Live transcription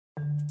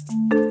Sveicināti!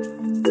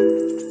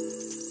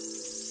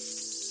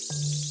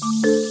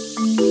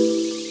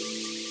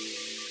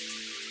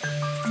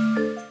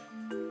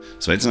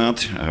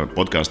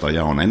 Podkāstā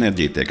Jauna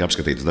enerģija tiek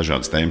apskatītas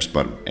dažādas tēmas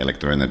par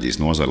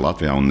elektroenerģijas nozari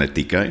Latvijā un ne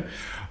tikai.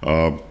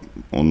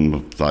 Un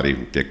tā arī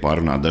tiek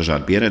pārunāta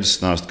dažādi pieredzes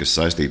stāsti, kas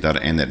saistīti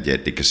ar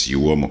enerģētikas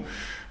jomu.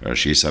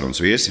 Šīs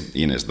sarunas viesi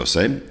Inese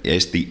Dosē,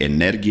 Eesti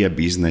Energia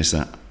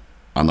biznesa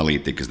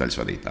analītikas daļas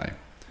vadītāja.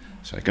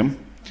 Sveikam!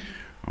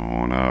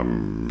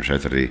 Un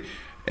šeit arī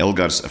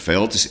Elgars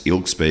Felcis,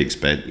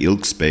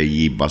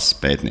 ilgtspējības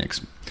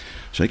pētnieks.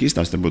 Sveiki,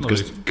 izstāsti,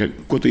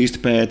 ko tu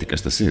īsti pēti,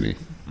 kas tas ir?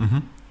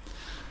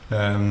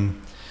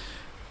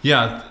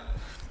 Jā,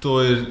 to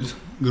ir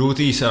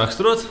grūti īsi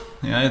raksturot.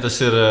 Jā, tas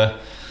ir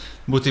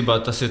būtībā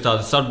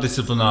tāda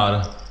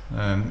starpdisciplināra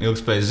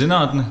ilgtspējas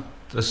zinātne.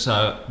 Tas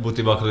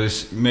būtībā, kad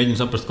es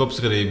mēģinu saprast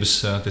kopsakarības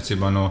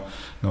attiecībā no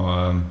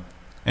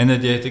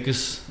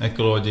enerģētikas,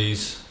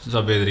 ekoloģijas,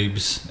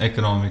 sabiedrības,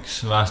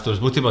 ekonomikas,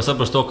 vēstures. Būtībā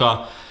saprast to,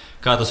 kā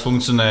tas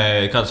funkcionē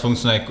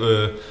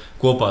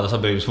kopā, tā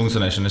sabiedrības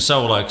funkcionēšana. Es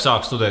savulaik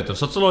sāku studēt ar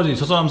socioloģiju,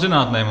 sociālām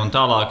zinātnēm un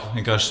tālāk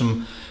vienkārši esmu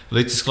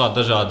licis klāt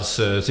dažādas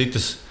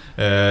citas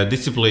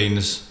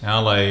disciplīnas, jā,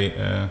 lai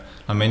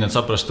mēģinātu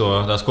saprast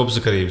tās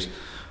kopsakarības.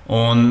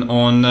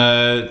 Un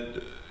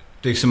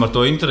teiksim, ar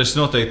to interesi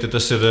noteikti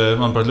tas ir,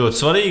 manuprāt, ļoti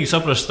svarīgi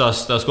saprast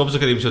tās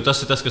kopsakarības, jo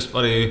tas ir tas, kas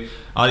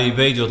arī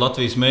beidzot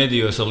Latvijas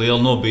mēdījos ar lielu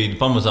nobīdi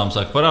pamazām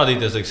sāk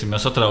parādīties, teiksim,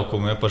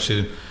 satraukumi par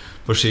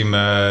šīm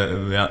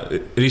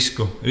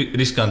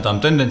riskantām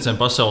tendencēm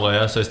pasaulē,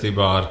 jā,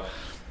 saistībā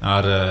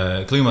ar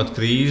klimata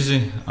krīzi,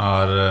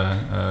 ar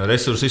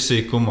resursu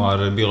izsīkumu, ar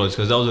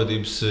bioloģiskās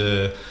daudzveidības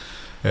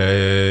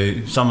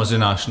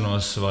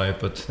samazināšanos vai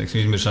pat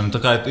izmiršanu. Tā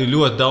kā ir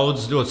ļoti daudz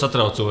ļoti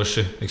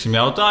satraucoši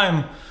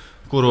jautājumi,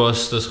 kuros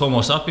tas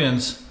homo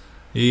sapiens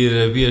ir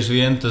bieži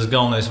vien tas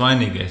galvenais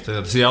vainīgais.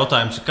 Tas ir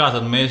jautājums, kā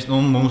tad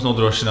mums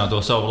nodrošināt to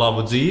savu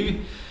labu dzīvi,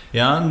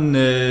 jā,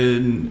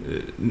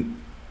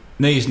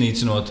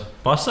 neiznīcinot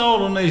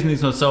pasauli un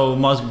neiznīcinot savu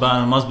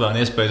mazbērnu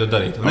iespēju to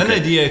darīt. Un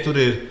enerģijai tur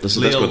ir tas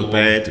ir tas, ko tu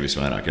pēti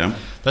visvairāk, jā?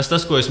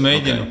 Tas, ko es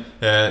mēģinu,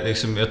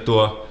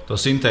 to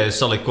sintēzi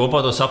salikt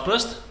kopā, to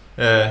saprast,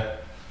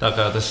 tā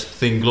kā tas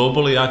think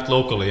globally, act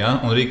locally, jā,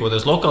 un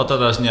rīkoties lokāli,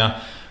 tādā ziņā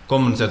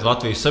komunicēt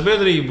Latvijas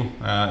sabiedrību,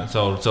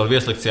 caur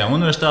vieslekcijām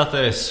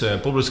universitātēs,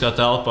 publiskā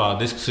telpā,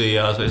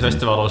 diskusijās,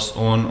 festivālos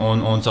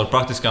un caur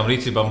praktiskām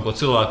rīcībām, ko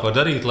cilvēki var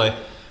darīt, lai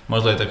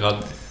mazliet tā kā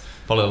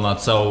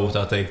palielināt savu,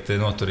 tā teikt,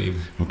 noturību.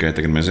 Okay,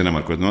 tagad mēs zinām,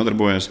 ar ko tu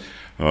nodarbojies.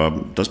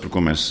 Tas, par ko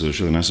mēs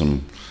šodien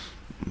esam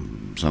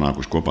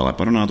sanākuši kopā, lai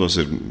parunātos,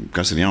 ir,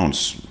 kas ir jauns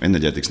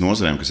enerģētikas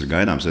nozarē, kas ir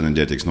gaidāms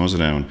enerģētikas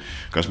nozarē un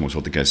kas mūs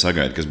vēl tikai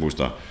sagaida, kas būs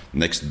tā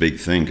next big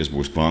thing, kas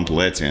būs kvantu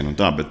lēcieni un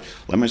tā. Bet,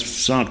 lai mēs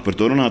sāktu par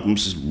to runāt,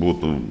 mums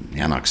būtu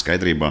jānāk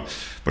skaidrībā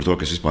par to,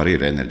 kas vispār ir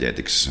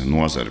enerģētikas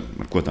nozare,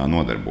 ar ko tā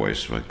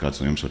nodarbojas, vai kāds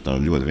no jums var tā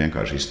ļoti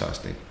vienkārši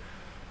izstāstīt.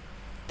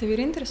 Tev ir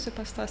interese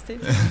pastāstīt?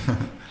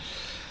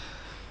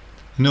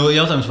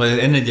 Jautājums, vai ir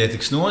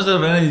enerģētikas nozara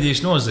vai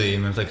enerģijas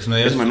nozīme? Es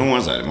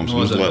domāju,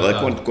 nozare.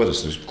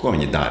 Ko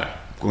viņi dara?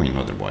 Ko viņi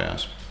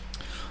nodarbojās?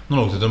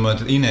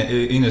 Domāju,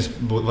 Ines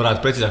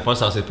varētu precīzāk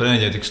pastāstīt par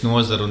enerģētikas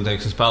nozaru un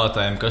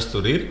spēlētājiem, kas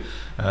tur ir.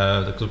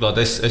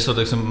 Turklāt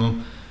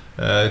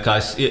kā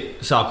es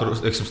sāku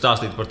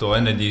stāstīt par to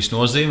enerģijas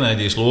nozīmi,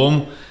 enerģijas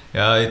lomu.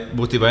 Jā,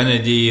 būtībā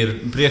enerģija ir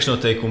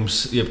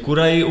priekšnoteikums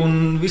jebkurai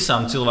un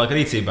visām cilvēku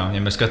rīcībām,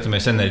 ja mēs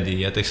skatāmies enerģiju.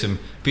 Ja,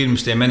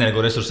 pirms tiem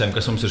energoresursiem,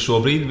 kas mums ir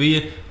šobrīd,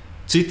 bija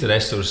citi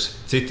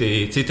resursi,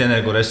 citi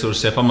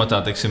energoresursi, ja,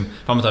 pamatā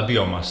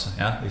biomasa,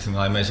 ja,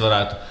 lai mēs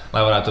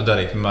varētu to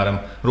darīt. Piemēram,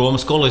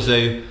 Romas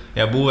kolizeju,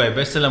 ja, būvēja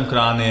bez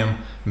ceļamkrāniem,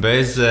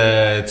 bez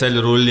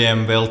ceļu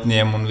ruļļiem,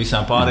 veltņiem un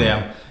visām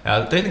pārējām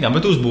tehnikām,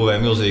 bet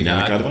uzbūvēja milzīgi. Jā,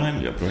 nekāda vaina,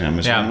 joprojām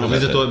mēs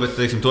līdz ar to, bet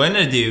to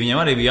enerģiju viņiem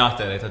arī bija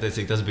jātērēt.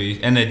 Attiecīgi, tas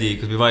bija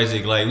enerģija, kas bija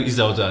vajadzīga, lai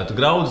izaudzētu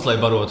graudus, lai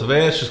barotu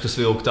vēršus, kas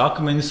vilktu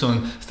akmeņus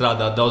un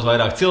strādātu daudz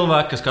vairāk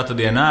cilvēku, kas katru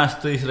dienu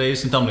ēst 3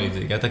 reizes un tam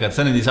līdzīgi. Ja, tā kā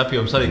tas enerģijas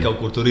apjoms arī kaut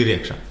kur tur ir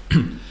iekšā.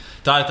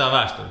 Tā ir tā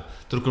vēsture.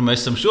 Tur, kur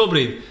mēs esam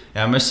šobrīd,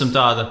 ja, mēs esam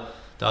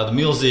tāda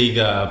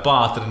milzīga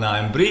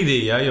pātrinājuma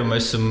brīdī, ja, jo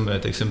mēs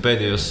esam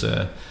pēdējos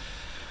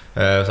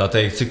tā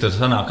teikt, cik tur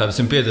sanāk, kāda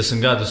 150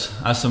 gadus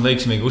esam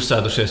veiksmīgi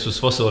uzsēdušies uz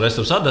fosilo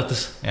resursu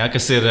adatas, ja,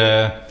 kas ir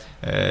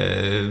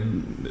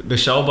bez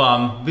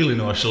šaubām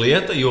vilinoša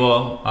lieta, jo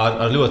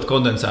ar ļoti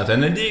kondensētu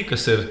enerģiju,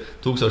 kas ir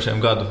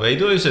tūkstošiem gadu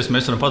veidojusies,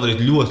 mēs varam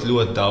padarīt ļoti,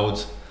 ļoti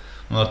daudz.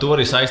 Un ar to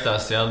arī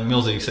saistās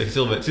milzīgs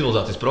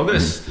civilizācijas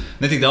progress.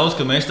 Ne tik daudz,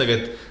 ka mēs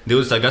tagad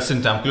 20.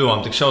 gadsimtā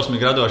kļuvām tik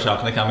šausmīgi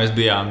radošāki, nekā mēs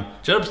bijām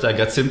 14.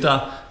 gadsimtā.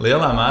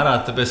 Lielā mērā,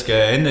 tāpēc, ka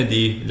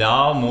enerģija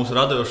ļāva mūsu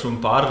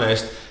radošumu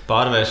pārvērst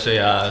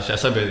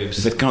šajā sabiedrības.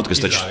 Bet kaut kas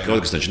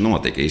taču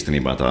notika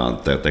īstenībā,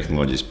 tā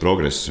tehnoloģijas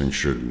progress,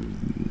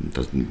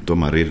 tas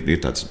tomēr ir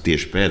tāds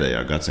tieši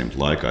pēdējā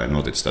gadsimta laikā ir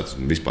noticis tāds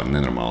vispār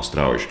nenormāli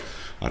strauji.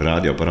 Ar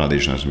radio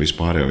parādīšanās un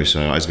vispār jau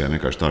aizgāja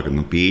vienkārši tā, ka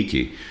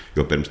pīķī,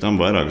 jo pirms tam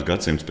vairākus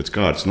gadsimtus pēc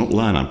kārtas,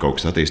 lēnām kaut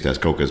kas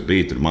attīstījās, kaut kas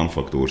bija, tur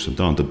manufaktūras un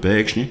tā, un tad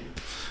pēkšņi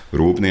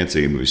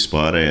rūpniecība, viss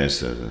pārējais,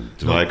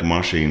 tvaika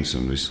mašīnas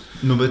un viss.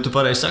 Bet tu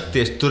pareizi saki,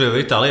 tieši tur jau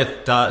ir tā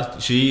lieta,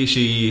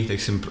 šī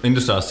teiksim,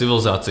 industriālās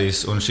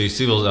civilizācijas un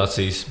šīs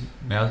civilizācijas,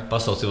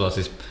 pasaules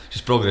civilizācijas,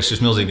 šis progress,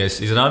 šis milzīgais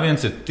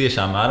izrāviens ir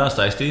tiešām mērā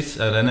saistīts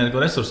ar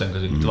energoresursiem,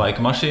 kas ir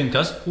tvaika mašīna,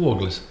 kas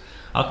ogles.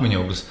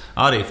 Akmeņoglis,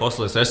 arī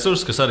fosilais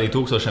resurs, kas arī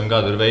tūkstošiem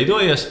gadu ir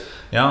veidojies,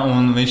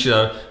 un viņš ir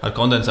ar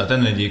kondensētu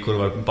enerģiju, kuru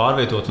var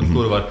pārvietot un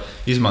kuru var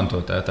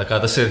izmantot. Tā kā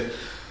tas ir,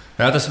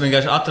 tas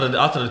vienkārši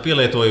atrada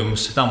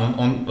pielietojumus tam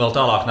un vēl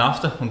tālāk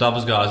nafta un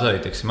dabas gāze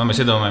arī. Teiksim. Mēs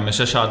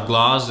iedomājamies šādu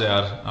glāzi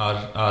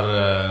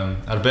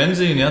ar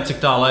benzīnu, cik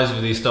tālu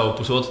aizvedīs tavu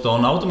 1,5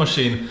 tonu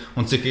automašīnu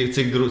un cik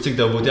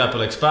tev būtu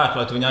jāpieliek spēku,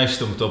 lai tu viņu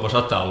aizstumtu to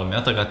pašu attālumu.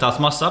 Tā kā tāds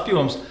mazs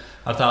apjoms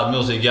ar tādu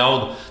milzīgu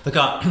jaudu. Tā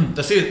kā,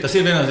 tas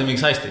ir viennozīmīgi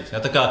saistīts.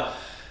 Tā kā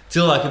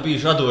cilvēki ir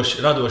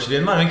bijuši radoši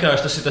vienmēr,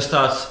 vienkārši tas ir tas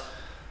tāds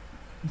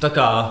tā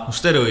kā uz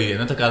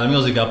steroīdiem, tā kā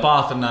milzīgā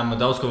pātrinājuma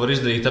daudz ko var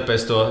izdarīt,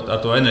 tāpēc ar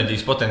to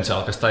enerģijas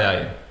potenciālu, kas tajā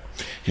ir.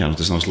 Jā,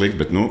 tas nav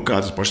slikti, bet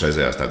kādas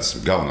pašreizējās tādas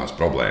galvenās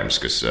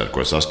problēmas, ar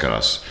ko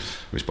saskarās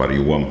vispār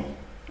joma?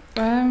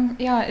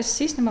 Es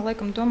īstenībā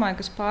laikam domāju,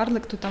 ka es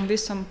pārliktu tam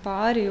visam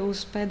pāri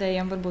uz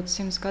pēdējiem varbūt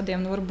 100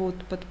 gadiem,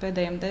 varbūt pat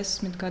pēdējiem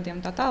 10 gadiem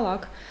tā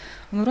tālāk.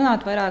 Un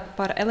runāt vairāk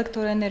par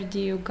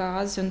elektroenerģiju,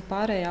 gāzi un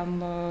pārējām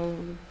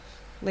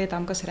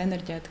lietām, kas ir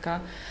enerģētikā.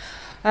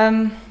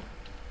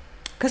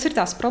 Kas ir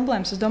tās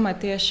problēmas? Es domāju,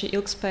 tieši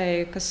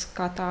ilgtspēja, kas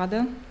kā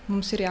tāda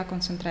mums ir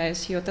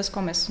jākoncentrējas, jo tas, ko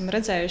mēs esam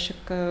redzējuši,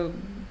 ka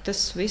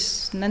tas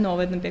viss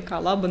nenoved pie kā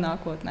laba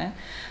nākotnē.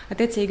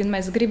 Attiecīgi,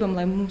 mēs gribam,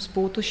 lai mums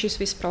būtu šis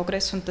viss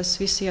progress un tas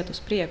viss iet uz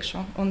priekšu.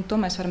 Un to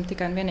mēs varam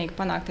tikai un vienīgi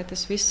panākt, ja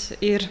tas viss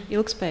ir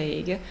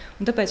ilgtspējīgi.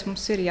 Un tāpēc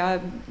mums ir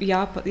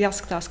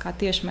jāskatās, kā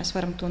tieši mēs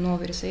varam to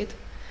novirzīt.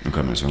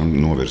 Kā mēs varam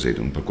novirzīt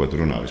un par ko tu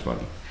runā vispār?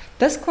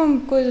 Tas,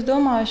 ko es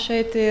domāju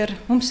šeit, ir,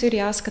 mums ir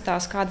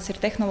jāskatās, kādas ir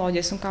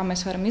tehnoloģijas un kā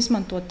mēs varam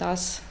izmantot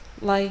tās,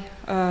 lai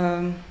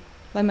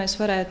mēs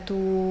varētu,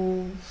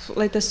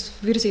 lai tas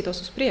virzītos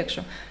uz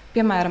priekšu.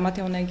 Piemēram,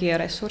 atjaunīgie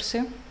resursi,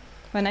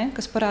 vai ne,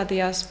 kas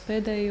parādījās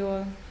pēdējo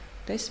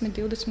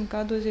 10-20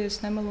 gadus, ja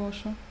es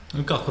nemelošu.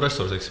 Kā kur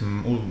resursi, teiksim,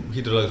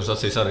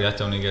 hidroelektrostacijas arī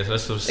atjaunīgais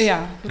resurss? Jā,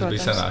 protams.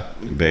 Bija senāk.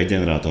 Vēja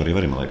ģeneratori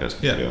arī, man liekas.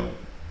 Jā.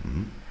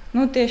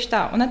 Tieši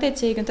tā. Un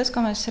attiecīgi, tas,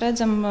 ko mēs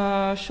redzam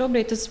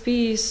šobrīd, tas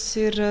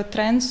ir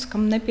trends,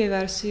 kam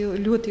nepievērs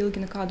ļoti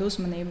ilgi nekādu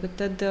uzmanību. Bet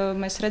tad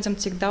mēs redzam,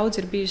 cik daudz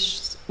ir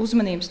bijis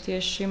uzmanības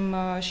tieši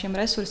šiem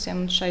resursiem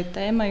un šai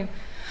tēmai.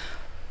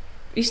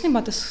 Īstenībā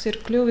tas ir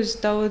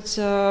kļuvis daudz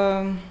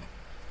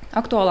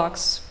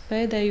aktuālāks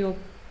pēdējo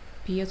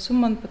 5,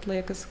 man pat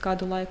liekas,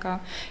 gadu laikā.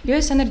 Jo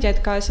es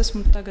enerģētikā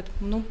esmu tagad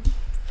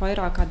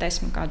vairāk kā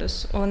 10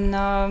 gadus. Un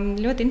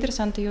ļoti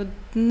interesanti, jo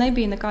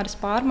nebija nekādas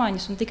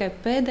pārmaiņas, un tikai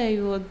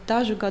pēdējo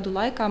dažu gadu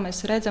laikā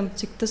mēs redzam,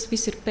 cik tas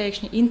viss ir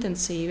pēkšņi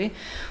intensīvi.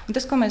 Un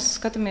tas, ko mēs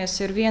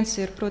skatāmies, viens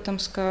ir,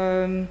 protams, ka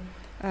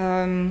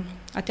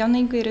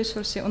atjaunīgie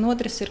resursi, un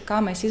otrs ir, kā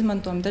mēs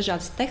izmantojam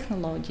dažādas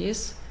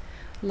tehnoloģijas,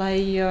 lai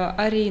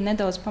arī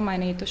nedaudz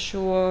pamainītu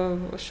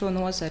šo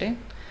nozari.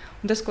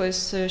 Un tas, ko es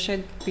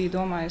šeit biju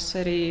domājusi,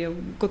 arī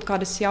kaut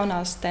kādas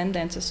jaunās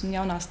tendences un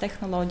jaunās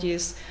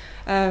tehnoloģijas,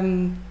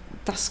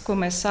 tas, ko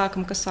mēs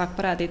sākam, kas sāk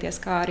parādīties,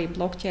 kā arī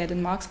blokķēde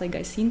un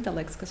mākslīgais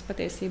intelekts, kas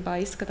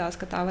patiesībā izskatās,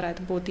 ka tā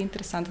varētu būt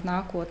interesanta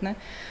nākotne.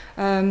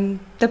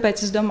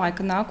 Tāpēc es domāju,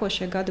 ka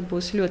nākošie gadi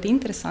būs ļoti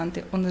interesanti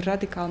un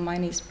radikāli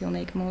mainīs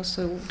pilnīgi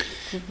mūsu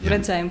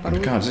redzējumu par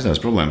kādas ir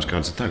tās problēmas,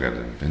 kādas ir tagad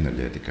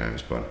enerģētikai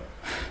vispār?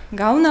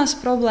 Galvenās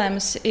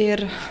problēmas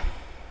ir...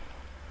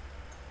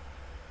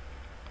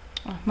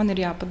 Man ir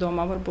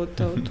jāpadomā,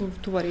 varbūt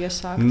tu vari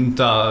iesākt.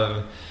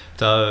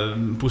 Tā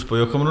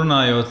puspajokam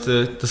runājot,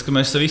 tas, ka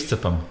mēs sevi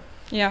izcepam.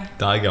 Jā.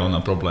 Tā ir galvenā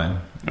problēma.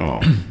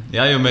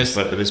 Jā, jo mēs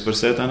par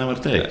sevi tā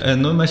nevar teikt.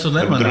 Mēs uz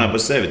nemanām. Runā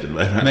par sevi tur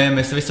vairāk.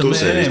 Mēs visam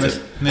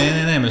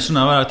mēs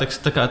runājam vairāk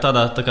tā kā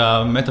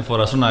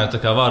metaforās runājot, tā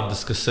kā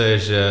vārdas, kas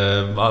sēž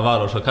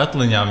vārošo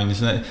katliņā,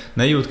 viņas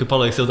nejūt, ka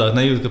paliek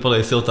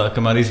siltāk,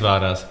 kamēr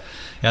izvārās.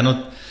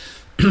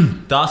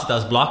 Tās ir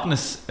tās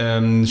blaknes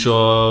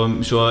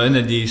šo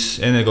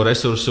enerģijas,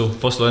 energoresursu,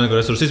 fosilo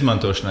energoresursu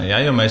izmantošanai.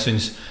 Jo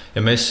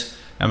mēs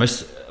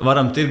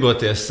varam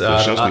tirgoties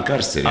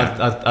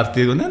ar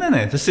tirgu.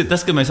 Nē. Tas ir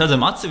tas, ka mēs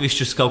redzam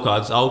atsevišķus kaut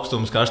kādus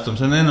augstumus,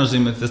 karstumus.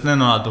 Nenozīmē, tas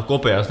nenonāk par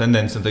kopējās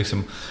tendences,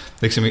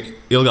 teiksim,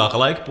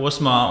 ilgāka laika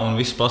posmā un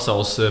visu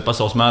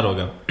pasaules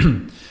mērogā.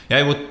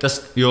 Kur tad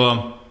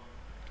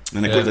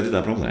ir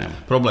tā problēma?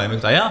 Problēma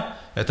ir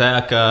tā,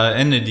 ka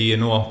enerģija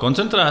no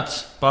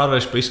koncentrētas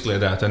pārvērš par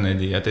izkliedētu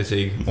enerģiju,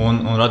 attiecīgi, un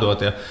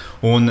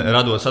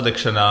radot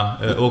sadegšanā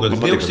ogles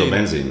dioksīdu.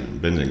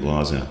 Benzīna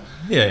glāzē.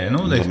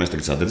 Mēs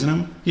tagad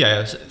sadedzinām?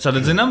 Jā,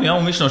 sadedzinām,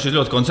 un viņš no šī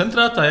ļoti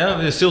koncentrētā,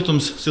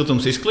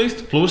 siltums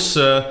izklīst, plus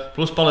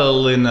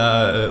palielina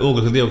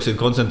ogles dioksīdu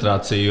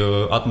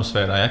koncentrāciju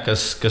atmosfērā,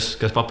 kas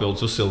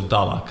papildus uzsilda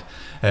tālāk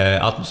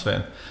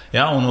atmosfēru.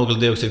 Un ogles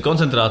dioksīdu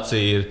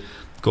koncentrācija ir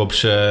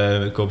kopš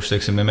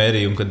teiksim,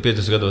 mērījuma, kad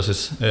 5 gados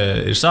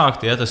ir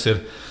sākti, tas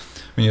ir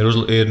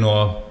no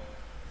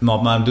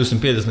apmēram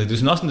 250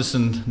 līdz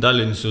 280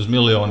 daļiņas uz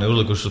miljonu ir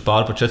uzlikuši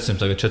pār par 400,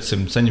 tagad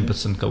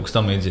 417, kaut kas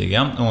tam līdzīgi.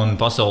 Ja? Un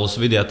pasaules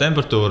vidējā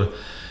temperatūra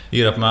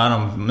ir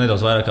apmēram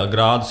nedaudz vairāk kā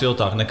grādu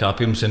siltāka nekā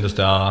pirms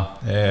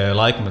industriālā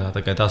laikmetā.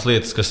 Tā kā tās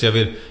lietas, kas jau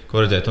ir,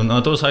 ko redzēt. Un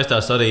to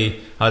saistās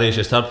arī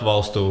šie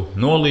starpvalstu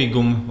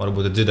nolīgumi,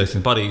 varbūt ir dzirdēts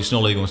Parīzes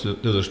nolīgums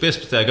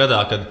 2015.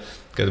 gadā,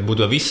 kad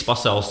būtu visas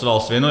pasaules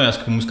valsts vienojās,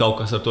 ka mums kaut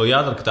kas ar to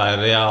jādara, ka tā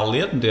ir reāla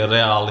lieta un tie ir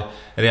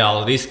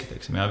reāli riski.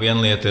 Teiksim, jā.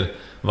 Viena lieta ir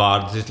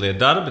vārdi, cita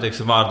lieta darbi,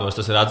 teiksim, vārdos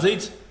tas ir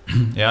atzīts,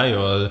 jā,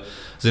 jo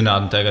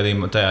zinātne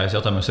tajā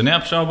jautājumos ir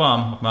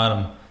neapšaubām,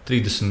 apmēram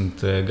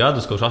 30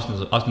 gadus, kopš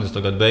 80.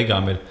 gadu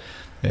beigām ir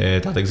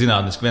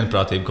zinātniski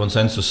vienprātība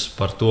konsensus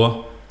par to,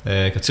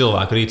 ka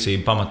cilvēku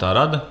rīcība pamatā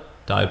rada.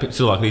 Tā ir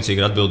cilvēku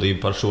rīcīga atbildība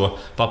par šo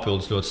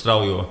papildus ļoti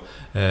straujo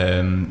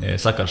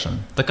sakaršanu.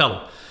 Tā kā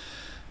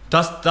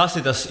tas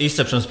ir tas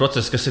izcepšanas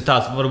process, kas ir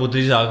tāds varbūt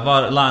drīzāk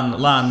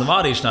lēna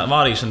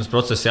vārīšanas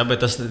process, ja,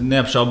 bet tas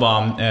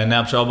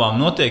neapšaubām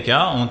notiek,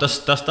 ja, un tas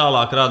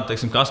tālāk rada,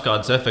 teiksim,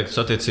 kaskādas efektus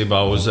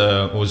attiecībā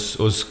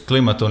uz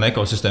klimatu un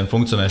ekosistēmu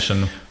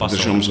funkcionēšanu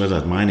pasaulē. Tad mums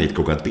vajadzētu mainīt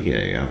kaut kādu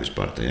pieeju, ja,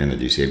 vispār tai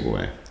enerģijas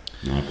ieguvei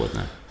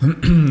nākotnē.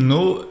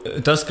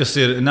 Tas, kas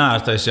ir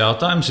neērtais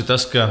jautājums, ir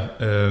tas, ka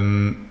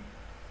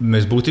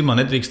mēs būtībā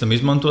nedrīkstam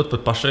izmantot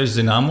pat pašreiz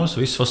zināmos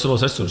visus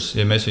fosilos resursus.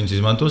 Ja mēs viņus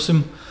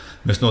izmantosim,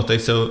 mēs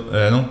noteikti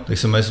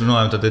mēs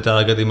runājam, tad ir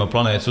tādā gadījumā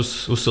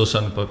planētas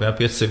uzsilšana par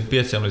 5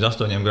 līdz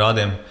 8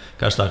 grādiem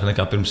karstāka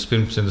nekā pirms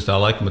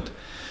industriālā laikmeta,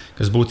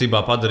 kas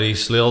būtībā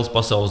padarīs lielas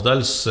pasaules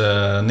daļas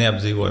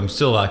neapdzīvojamas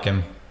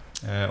cilvēkiem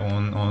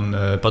un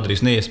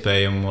padarīs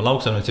neiespējamu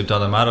lauksaimniecību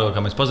tādā mērogā,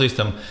 kā mēs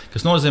pazīstam,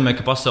 kas nozīmē,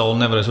 ka pasaule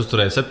nevarēs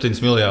uzturēt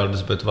 7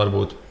 miljārdus, bet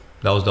varbūt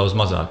daudz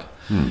mazāk.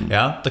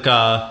 Ja? Tā kā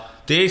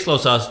tie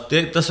izklausās,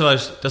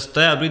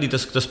 tajā brīdī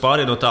tas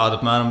pāriet no tāda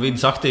apmēram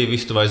vidas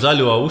aktīvistu vai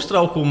zaļo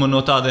uztraukuma,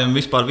 no tādiem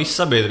vispār visas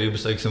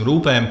sabiedrības, teiksim,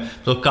 rūpēm,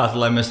 kā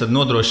lai mēs tad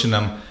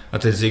nodrošinām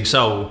attiecīgi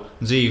savu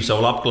dzīvi,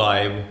 savu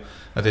labklājību,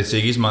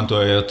 attiecīgi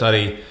izmantojot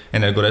arī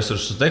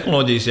energoresursus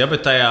tehnoloģijas, ja,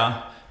 bet tajā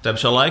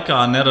pašā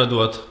laikā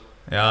neradot,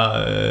 ja,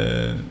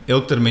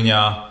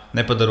 ilgtermiņā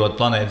nepadarot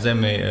planētu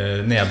Zemi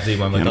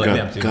neapdzīvojumu.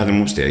 Kādi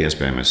mums tie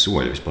iespējamie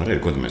soļi vispār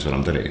ir, ko mēs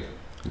varam darīt?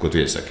 Ko tu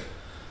iesaki?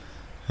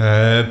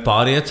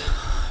 Pāriet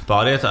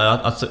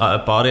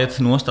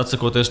nost,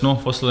 atsakoties no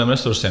fosiliem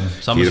resursiem.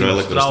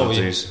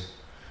 Hidroelektrostacijas,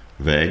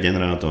 vēja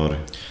ģeneratori,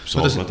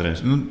 saules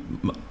baterijas.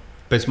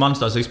 Pēc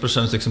manas tās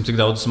izprašanas, cik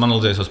daudz esmu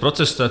analizējis tos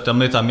procesus,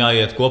 tam lietām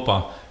jāiet kopā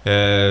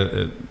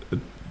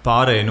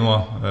pārēj no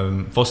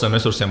fosiliem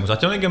resursiem uz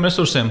atjaunīgiem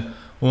resursiem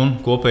un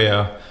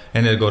kopējā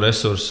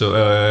energoresursu,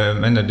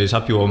 enerģijas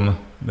apjoma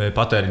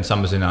patēriņa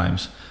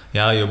samazinājums.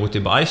 Jā, jo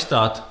būtībā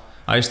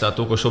aizstāt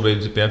to, ko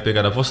šobrīd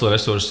piegādā fosila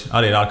resursi,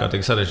 arī ir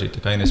ārkārtīgi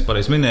sarežģīti. Kā Inese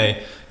pareizi minēja,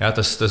 jā,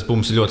 tas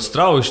bums ir ļoti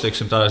strauji,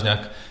 teiksim, tādā ziņā,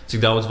 cik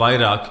daudz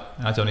vairāk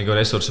atjaunīgo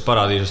resursu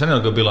parādījušies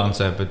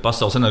energobilancē, bet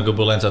pasaules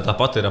energobilancē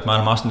tāpat ir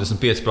apmēram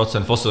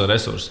 85% fosila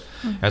resursi.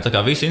 Jā, tā kā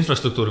visa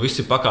infrastruktūra, viss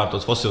ir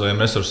pakārtots fosiliem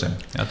resursiem.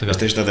 Jā,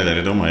 Es tieši tādēļ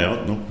arī domāju,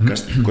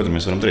 ko tad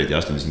mēs varam darīt?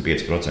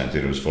 85%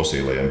 ir uz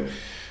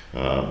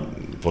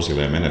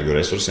fosiliem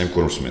energoresursiem,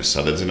 kurus mēs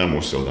sadedzinām,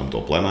 uzsildām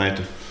to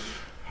planētu.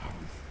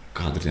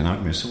 Kādi ir tie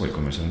nākamie soļi,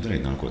 ko mēs varam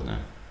darīt nākotnē?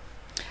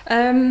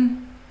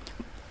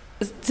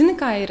 Zini,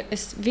 kā ir?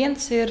 Es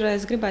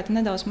gribētu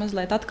nedaudz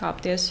mazliet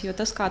atkāpties, jo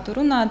tas, kā tu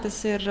runā,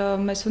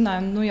 mēs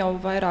runājam jau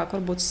vairāk,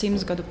 varbūt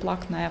 100 gadu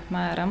plaknē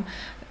apmēram.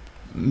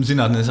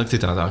 Zinātnē saka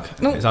citādāk.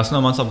 Tas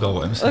nav mans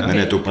apgalvojums.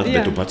 Okay.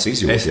 Tu pats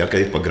izjūti, ka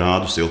ir pa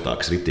grādu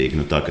siltāks ritīgi,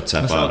 tā, ka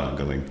cep ārā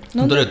galīgi.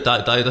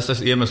 Tā ir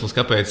tas iemesls,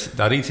 kāpēc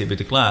tā rīcība ir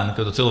tik lēna,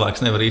 ka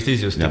cilvēks nevar īsti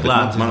izjust.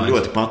 Man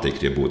ļoti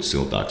patīk, ja būtu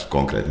siltāks,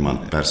 konkrēti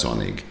man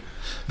personīgi.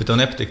 Bet tev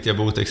nepatīk, ja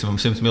būtu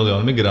 100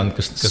 miljonu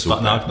migrantu, kas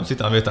nāk no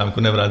citām vietām,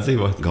 kur nevarētu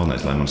dzīvot.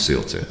 Galvenais, lai man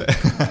silts ir.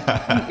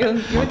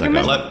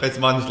 Pēc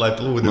manis, lai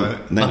plūdi.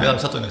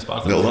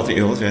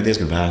 Latvijā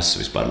diezgan vēss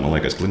vispār. Man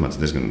liekas, klimats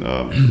diezgan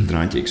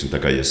draņķīgs. Un tā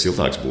kā, ja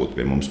siltāks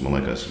būtu pie mums, man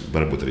liekas,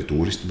 varbūt arī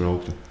turisti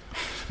brauktu.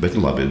 Bet,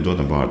 labi,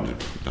 dodam vārdu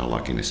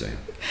tālāk Inesei.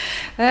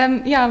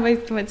 Jā, vai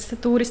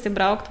turisti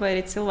braukt, vai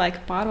arī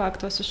cilvēki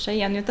pārvāktos uz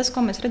šejien. Jo tas,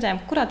 ko mēs redzējām,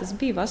 kurā tas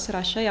bija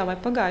vasarā šajā vai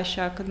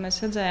pagājušajā, kad mēs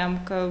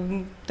redzējām, ka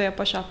tajā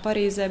pašā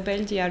Parīzē,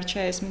 Beļģijā ir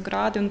 40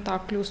 grādi un tā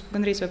kļūst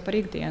gandrīz vai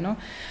par ikdienu.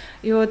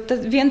 Jo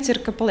viens ir,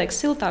 ka paliek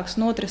siltāks,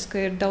 un otrs, ka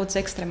ir daudz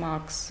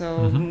ekstremāks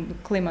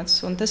klimats.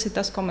 Un tas ir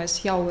tas, ko mēs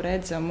jau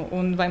redzam,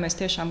 un vai mēs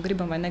tiešām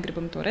gribam vai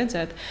negribam to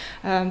redzēt.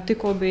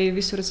 Tikko bija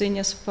visur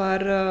ziņas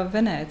par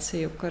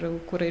Venēciju,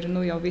 kur ir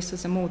jau visa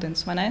zem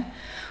ūdens, vai ne?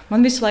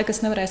 Man visu laiku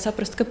es nevarēju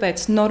saprast,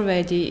 kāpēc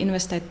Norvēģija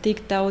investē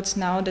tik daudz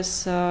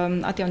naudas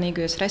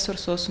atjaunīgajos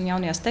resursos un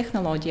jaunajās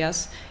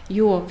tehnoloģijās,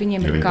 jo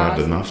viņiem ir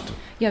gāze.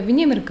 Jā,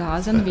 viņiem ir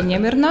gāze, un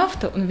viņiem ir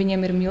nafta, un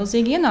viņiem ir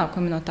milzīgi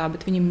ienākumi no tā,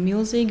 bet viņi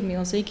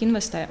milzīgi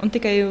investē. Un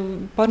tikai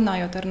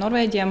parunājot ar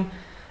Norvēģiem,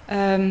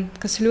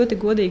 kas ļoti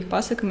godīgi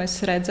pasaka,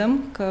 mēs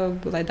redzam, ka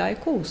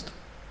ledāji kūst.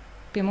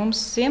 pie mums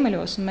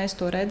ziemeļos, un mēs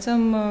to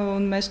redzam,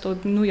 un mēs to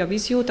jau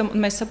izjūtam, un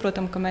mēs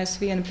saprotam, ka mēs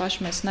vieni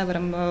paši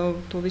nevaram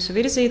to visu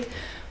virzīt.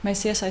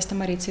 Mēs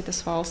iesaistam arī citas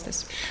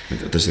valstis.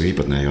 Tas ir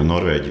īpatnēji, jo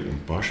Norvēģi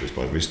paši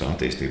vispār visu tā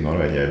attīstību.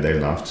 Norvēģijai dēļ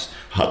naftas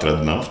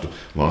atrada naftu,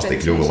 valstī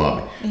kļuva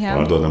labi.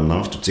 Pārdodam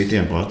naftu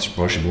citiem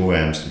paši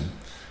būvējams.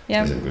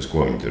 Es nezinu,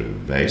 ko viņi tur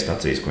vēja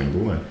stacijas, ko viņi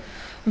būvē.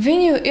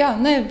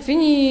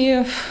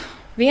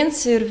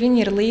 Viņi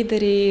ir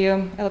līderi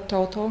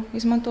elektroauto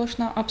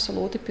izmantošanā,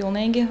 absolūti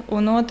pilnīgi.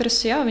 Un otrs,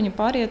 viņi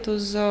pāriet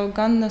uz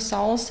gan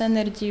saules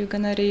enerģiju,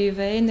 gan arī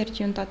vēja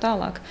enerģiju un tā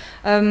tālāk.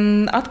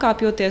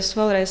 Atkāpjoties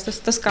vēlreiz,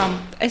 tas kā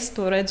es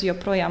to redzu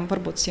joprojām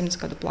varbūt 100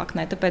 gadu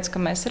plaknē, tāpēc,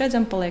 ka mēs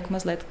redzam, paliek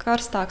mazliet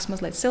karstāks,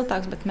 mazliet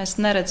siltāks, bet mēs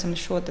neredzam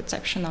šo te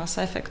cepšanās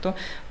efektu.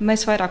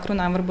 Mēs vairāk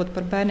runājam varbūt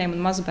par bērniem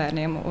un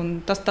mazbērniem, un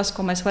tas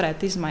ko mēs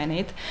varētu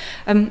izmainīt.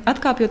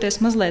 Atkāpjoties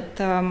mazliet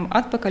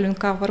atpakaļ un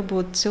kā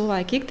varbūt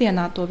cilvēki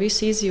ikdienā to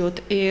visu izjūt,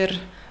 ir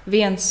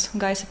viens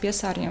gaisa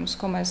piesārņojums,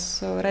 ko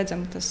mēs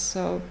redzam, tas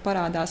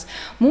parādās.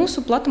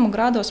 Mūsu platuma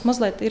grādos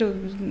mazliet ir,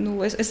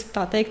 es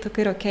tā teiktu,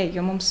 ka ir ok,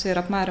 jo mums ir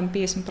apmēram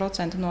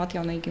 50% no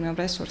atjaunīgiem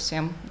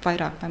resursiem,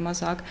 vairāk vai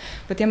mazāk.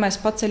 Bet ja mēs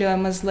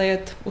paceļojam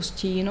mazliet uz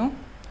Ķīnu,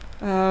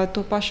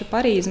 to pašu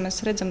Parīzi, mēs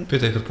redzam...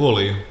 Pietiek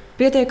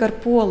ar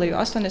Poliju.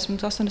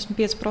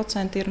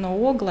 80-85% ir no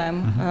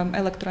oglēm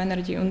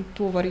elektroenerģija, un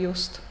to var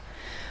just.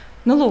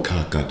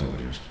 Kā to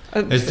var just?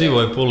 Es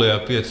dzīvoju Polijā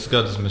 5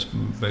 gadus.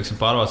 Mēs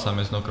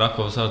pārvācāmies no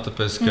Krakovas,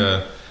 tāpēc, ka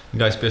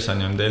gaisa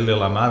piesārņojuma dēļ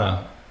lielā mērā.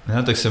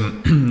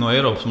 No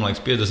Eiropas, man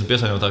liekas, 50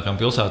 piesārņotākām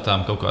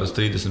pilsētām, kaut kādas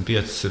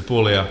 35 ir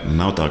Polijā.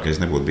 Nav tā, ka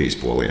es nebūtu bijis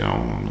Polijā.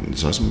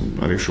 Es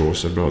esmu arī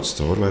šovasar braucis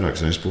cauri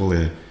vairākas reizes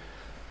Polijai.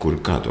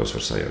 Kā tos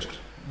var sajust?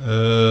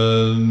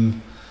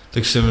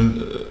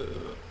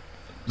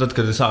 Tad,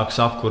 kad sākas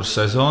apkurss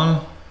sezona,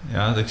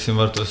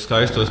 var tos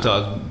skaistos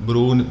tādu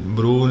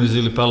brūni,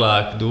 zili,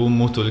 pelēki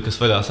dūmu mutuļi, kas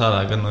vaļās ārā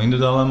gan no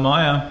individuālām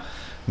mājām,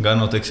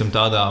 gan no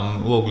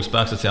tādām ogļu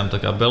spēkstacijām, tā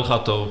kā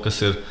Belhatovu, kas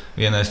ir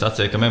vienai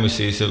stacijai, kam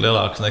emisijas ir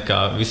lielākas nekā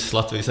visas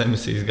Latvijas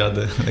emisijas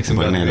gada.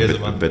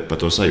 Bet par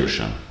to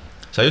sajušanu?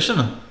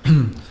 Sajušana?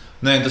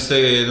 Nē, tas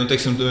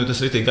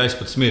ritīgi gaisa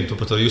pat smird, tu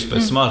pat var just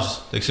pēc smaržas.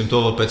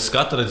 To var pēc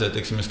skata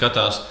redzēt, ja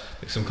skatās,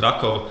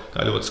 Krakova,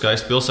 kā ļoti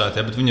skaista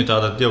pilsēta, bet viņa ir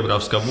tāda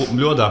ģeogrāfiskā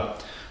bļodā.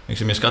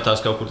 Ja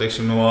skatās kaut kur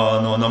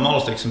no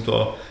malas, to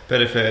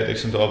perifēru,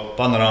 to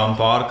panorāmu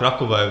pāri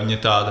Krakovai, viņa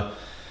ir tāda.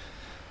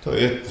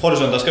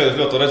 Horizontā skatot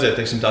ļoti var redzēt,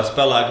 tāds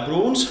pelēks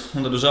brūns,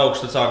 un tad uz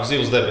augšu sākas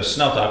zils debesis.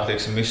 Nav tā, ka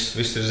viss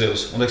ir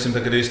zils. Un,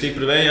 kad ir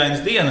stipri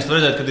vējainas dienas,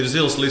 var redzēt, ka ir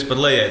zils līdz pat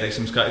lejai,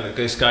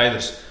 ka ir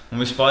skaidrs. Un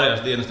viss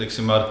pārējās dienas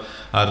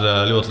ar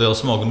ļoti lielu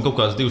smogu. Un kaut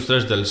kādas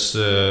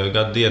 2/3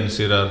 gada dienas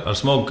ir ar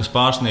smogu, kas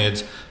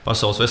pārsniedz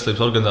Pasaules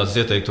veselības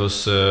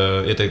organizācijas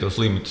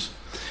ieteiktos limitus.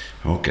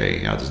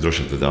 Tas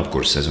droši vien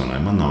apkurss sezonā.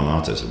 Man nav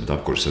nācies, bet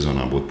apkurss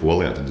sezonā būt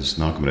Polijā, tad es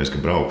nākamreiz,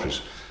 kad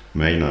braukšu,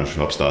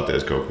 mēģināšu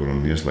apstāties kaut kur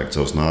un ieslēgt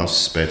savus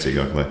nāses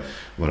spēcīgāk, lai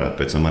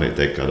varētu pēc tam arī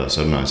teikt, kādā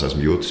sarunā es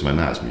esmu jūtis vai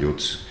neesmu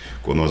jūtis,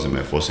 ko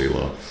nozīmē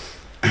fosilā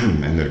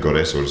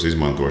energoresursu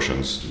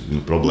izmantošanas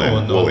problēma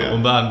Polijā.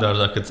 Un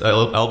bērndārzā, kad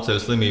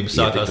elpceļu slimības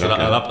sākās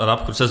ar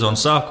apkurss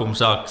sezonas sākumu,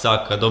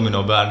 sāk kā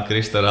domino bērni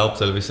krist ar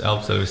elpceļu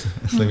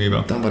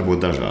slimībām. Tam var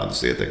būt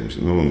dažādas ietekmes.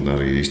 Un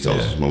arī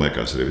izcelsmes, man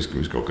liekas, arī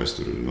viss kaut kas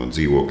tur no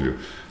dzīvokļu,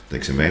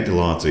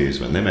 ventilācijas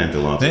vai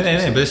neventilācijas.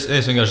 Nē, bet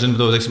es vienkārši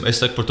zinu,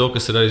 es saku par to,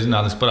 kas ir arī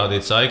zinātniski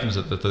parādīts saiknes,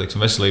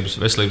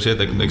 veselības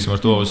ietekmi,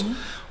 ar to uz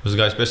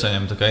gaisa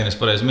piesārņojumu. Tā kā Inese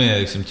pareizi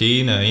minēja,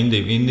 Ķīna,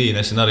 Indija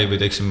nesen arī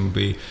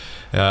bija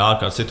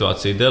ārkārtas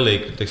situācija Delī,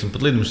 ka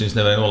pat lidmašīnas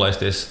nevarēja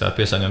nolaisties tā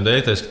piesārņojuma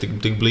dēļ, ka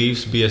tik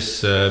blīvs,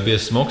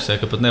 biezs smogs,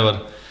 ka pat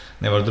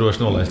nevar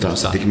droši nolaisties.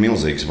 Tās ir tik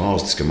milzīgas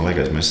valstis, ka man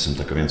liekas, mēs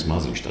esam tā kā viens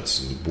maziņš tāds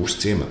būs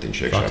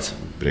ciematiņš iekšā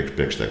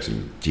priekš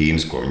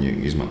Ķīnas, ko viņi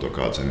izmanto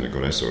kādus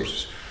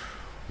energoresursus.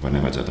 Vai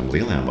nevajadzētu tam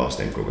lielajām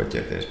valstīm kaut kā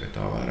ķerties pie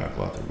tā vairāk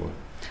klāt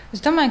varbūt? Es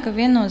domāju, ka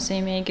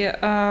viennozīmīgi.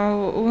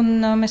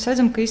 Un mēs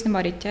redzam, ka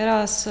īstenībā arī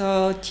ķerās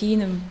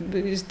Ķīna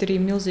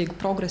izdarīja milzīgu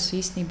progresu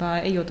īstenībā,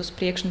 ejot uz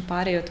priekšu un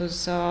pārējot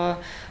uz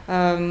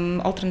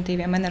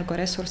alternatīviem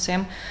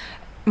energoresursiem.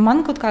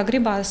 Man kaut kā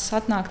gribās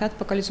atnākt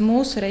atpakaļ uz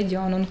mūsu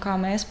reģionu un kā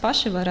mēs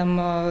paši varam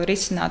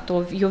risināt to,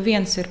 jo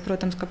viens ir,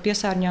 protams, ka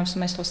piesārņojums,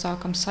 mēs to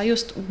sākam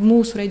sajust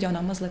mūsu reģionā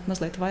mazliet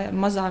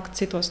mazāk,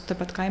 citos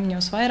tepat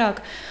kaimiņos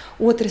vairāk.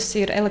 Otrs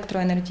ir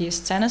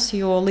elektroenerģijas cenas,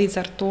 jo līdz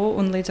ar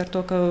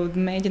to, ka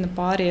mēģina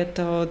pāriet,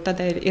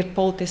 tad ir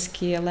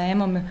politiskie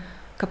lēmumi,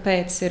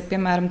 kāpēc ir,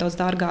 piemēram, daudz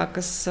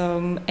dārgākas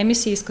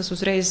emisijas, kas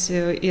uzreiz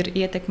ir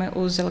ietekme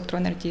uz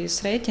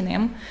elektroenerģijas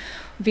rēķiniem.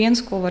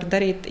 Viens, ko var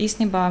darīt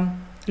īstenībā,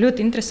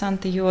 ļoti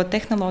interesanti, jo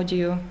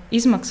tehnoloģiju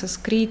izmaksas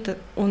krīt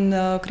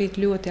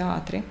ļoti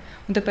ātri.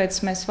 Un tāpēc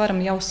mēs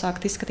varam jau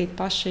sākt izskatīt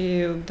paši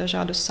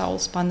dažādus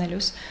saules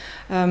paneļus.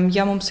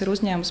 Ja mums ir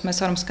uzņēmums, mēs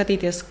varam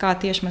skatīties, kā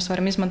tieši mēs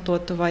varam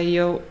izmantot vai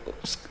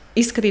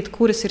izskatīt,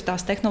 kuras ir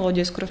tās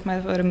tehnoloģijas, kuras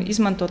mēs varam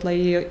izmantot, lai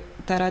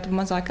tērētu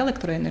mazāk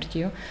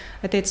elektroenerģiju.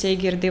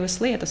 Attiecīgi ir divas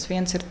lietas.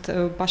 Viens ir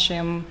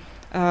pašiem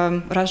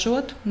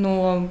ražot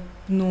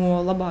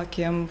no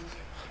labākiem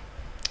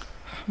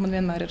man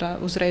vienmēr ir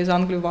uzreiz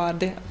angļu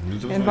vārdi.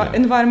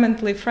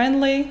 Environmentally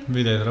friendly.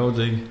 Vidē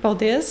draudzīgi.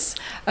 Paldies.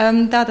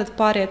 Tātad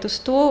pāriet uz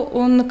to,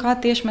 un kā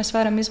tieši mēs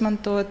varam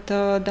izmantot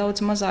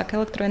daudz mazāk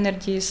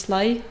elektroenerģijas,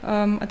 lai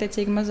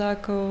attiecīgi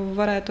mazāk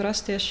varētu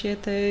rasties šie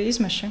te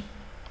izmeši.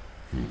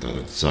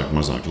 Tātad sāk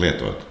mazāk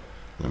lietot,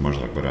 lai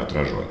mazāk varētu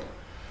ražot.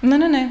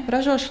 Nē,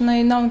 ražošanai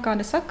nav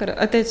nekāda sakara.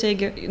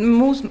 Attiecīgi,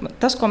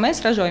 tas, ko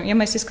mēs ražojam, ja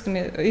mēs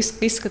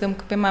izskatām,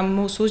 ka, piemēram,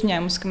 mūsu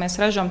uzņēmums, ka mēs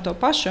ražojam to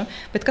pašu,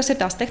 bet kas ir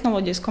tās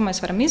tehnoloģijas, ko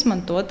mēs varam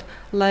izmantot,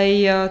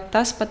 lai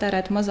tas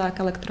patērētu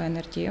mazāk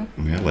elektroenerģiju?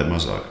 Jā,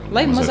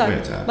 lai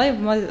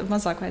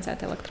mazāk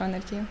vajadzētu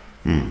elektroenerģiju.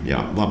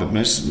 Jā, labi,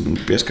 mēs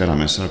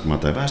pieskārāmies sākumā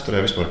tai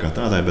vēsturē vispār kā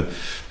tādai, bet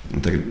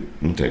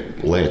tagad tie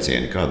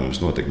lēcieni, kāda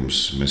mums notika,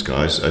 mēs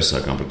kā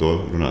aizsākām par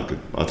to runāt,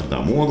 ka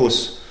atradām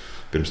ogles,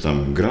 pirms tam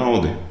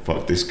graudi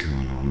faktiski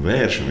un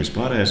vērši un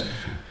vispārējais.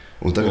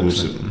 Un tagad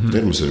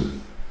mums ir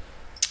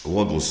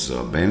ogles,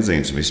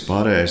 benzīns un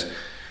vispārējais.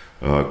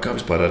 Kā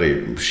vispār arī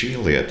šī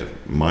lieta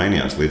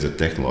mainījās līdz ar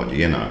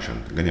tehnoloģiju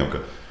ienākšanu? Gan jau,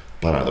 ka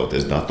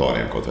parādoties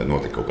datoriem kaut vai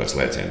notika kaut kāds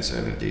lēciens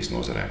enerģijas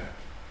nozarē.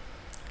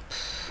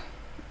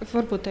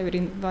 Varbūt tev ir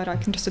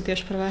vairāk interesē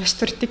tieši par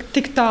vēsturi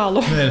tik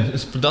tālu. Nē,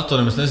 par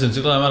datoriem es nezinu,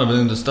 cik lielā mērā,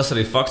 bet tas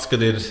arī fakts, ka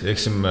ir,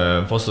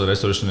 fosila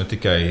resursi ne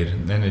tikai ir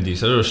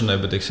enerģijas ražošanai,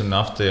 bet,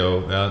 nafta jau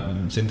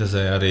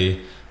sintezē arī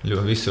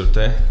visur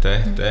te.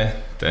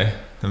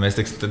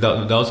 Mēs,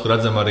 daudz kur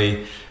redzam arī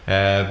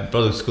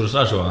produktus, kurus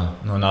ražo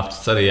no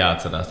naftas, arī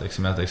jāatcerās,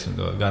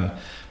 gan,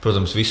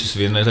 protams, visus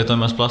vienreiz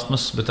lietojamās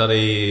plastmasas, bet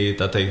arī,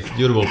 tā teikt,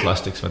 durable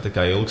plastiks, vai tā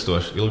kā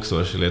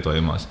ilgstoši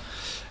lietojamās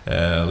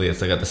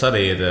lietas. Tas arī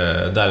ir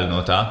daļa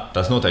no tā.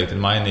 Tas noteikti ir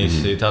mainījis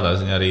tādā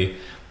ziņā arī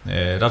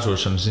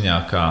ražošanas ziņā,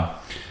 kā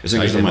es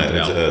domāju,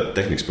 ka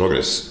tehnikas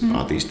progress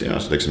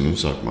attīstījās.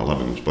 Sākumā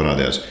labi mums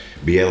parādījās,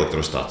 bija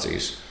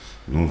elektrostacijas.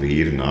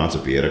 Vīri nāca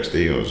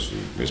pierakstīja uz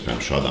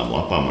šādām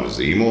lapām ar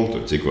zīmolu,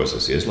 tur cikos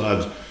es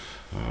ieslēdzu,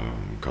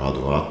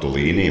 kādu vatu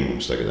līniju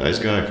mums tagad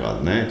aizgāja,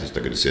 kādu nē, tas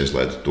tagad es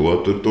ieslēdzu to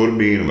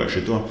turbīnu vai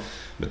šito,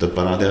 bet tad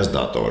parādījās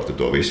datori, tad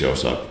to visu jau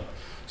sāk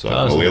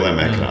no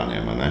lieliem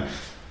ekrāniem, ne?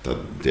 Tad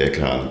tie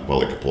ekrāni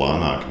palika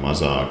plānāki,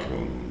 mazāki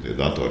un tie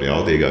datori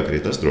jaudīgāki.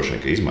 Arī tas droši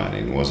vien, ka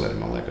izmainīja nozari,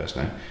 man liekas,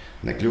 ne?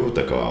 Nekļūst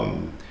tā kā,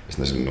 es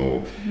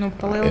nezinu,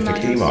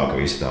 efektīvāka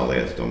visa tā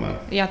lieta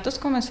tomēr. Jā, tas,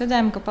 ko mēs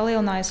redzējām, ka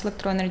palielinājās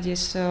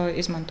elektroenerģijas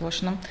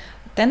izmantošana.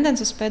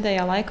 Tendences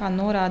pēdējā laikā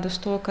norāda uz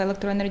to, ka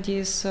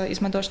elektroenerģijas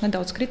izmantošana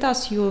nedaudz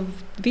kritās, jo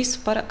viss,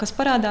 kas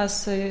parādās,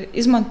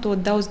 izmanto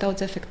daudz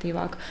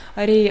efektīvāk.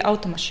 Arī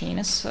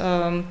automašīnas.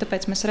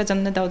 Tāpēc mēs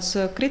redzam, nedaudz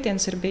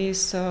kritiens ir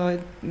bijis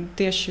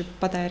tieši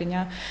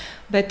patēriņā.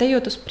 Bet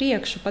ejot uz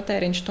priekšu,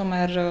 patēriņš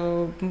tomēr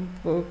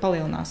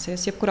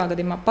palielināsies. Jebkurā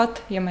gadījumā pat,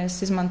 ja mēs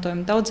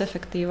izmantojam daudz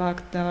efektīvāk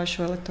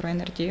šo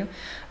elektroenerģiju.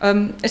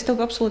 Es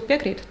tev absolūti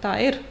piekrītu. Tā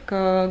ir,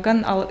 ka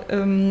gan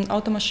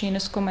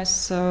automašīnas, ko mēs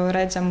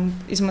redzam,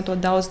 izmanto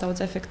daudz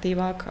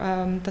efektīvāk.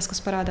 Tas, kas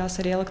parādās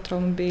arī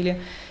elektromobīļi,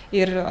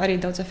 ir arī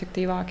daudz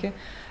efektīvāki.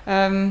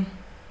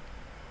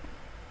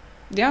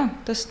 Jā,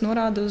 tas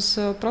norāda uz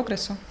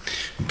progresu.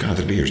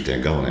 Kādi ir bijuši tie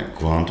galvenie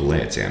kvantu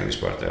lēcieni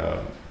vispār tajā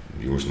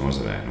jūsu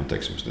nozarē?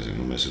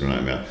 Mēs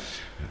runājam,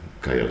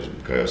 kā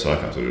jau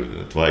sākām, tur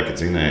ir tvaika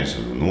dzinējs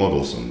un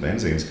ogles un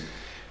benzīns,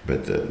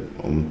 bet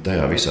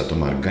tajā visā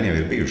tomēr gan jau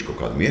ir bijuši kaut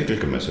kādi mirkļi,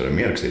 ka mēs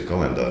varam ierakstīt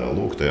kalendārā,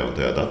 lūk,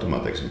 tajā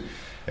datumā,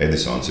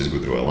 Edisons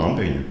izgudroja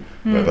lampiņu,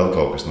 vai vēl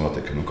kaut kas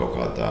notika, kaut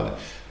kādi tādi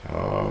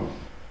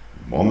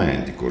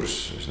momenti,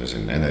 kurus,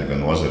 energo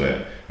nozarē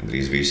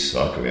drīz visi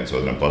saka, viens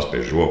otram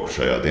paspiež roku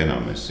šajā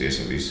dienā, mēs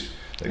iesim visi,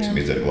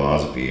 izdzer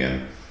glāzi pienu.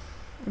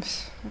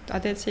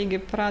 Attiecīgi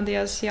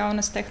parādījās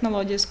jaunas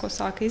tehnoloģijas, ko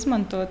sāka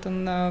izmantot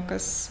un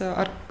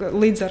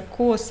līdz ar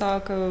ko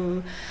sāka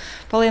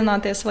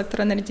palielināties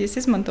elektroenerģijas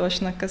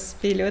izmantošana, kas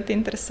bija ļoti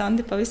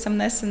interesanti pavisam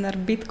nesen ar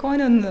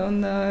Bitcoin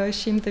un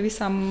šīm te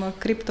visām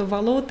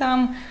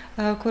kriptovalūtām,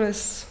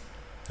 kuras...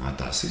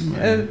 Tas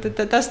izmainīja?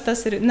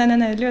 Tas ir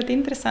ļoti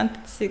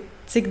interesanti,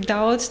 cik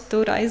daudz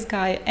tur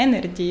aizgāja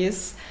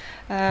enerģijas,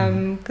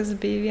 kas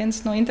bija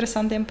viens no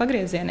interesantiem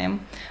pagriezieniem.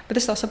 Bet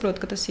es tā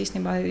saprotu, ka tas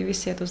īstenībā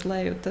viss iet uz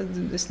leju, tad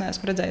es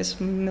neesmu redzējis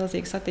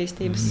milzīgas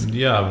attīstības.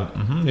 Jā,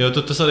 jo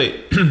tas arī,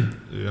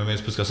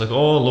 viens pēc kā saka,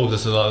 lūk,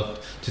 tas ir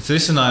cits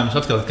risinājums,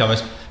 atkal, kā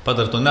mēs pat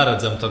ar to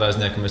neredzam, tādā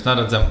ziņā, ka mēs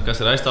neredzam,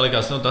 kas ir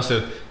aiztālīgās, tas ir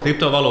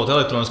kriptovalūta,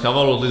 elektroniskā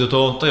valūta, līdz ar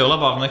to jau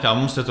labāk nekā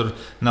mums te tur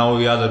nav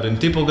jādarbina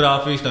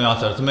tipogrāfijas, nav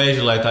jāatcerās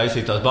meži, lai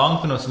taisītu tās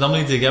banknotes un tam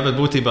līdzīgi, bet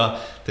būtībā,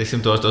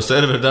 to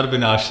serveru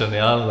darbināšanu,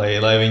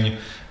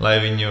 lai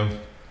viņu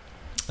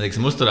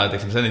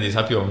uzturēt, enerģijas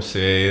apjoms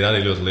ir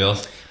arī ļoti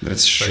liels.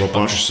 Šo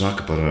pašu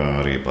saka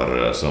arī par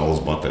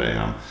saules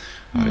baterijām.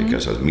 Arī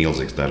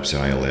milzīgs darbs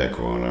jāieliek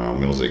un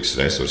milzīgs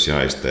resurss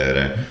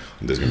jāiztērē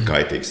un diezgan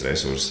kaitīgs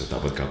resurss,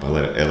 tāpat kā par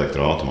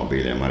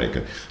elektroautomobīļiem arī,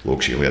 ka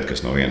lūk šī lieta,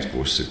 kas no vienas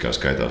puses ir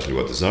skaitās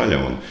ļoti zaļa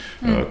un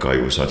kā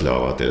jūs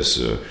atļāvāties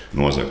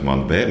nozagt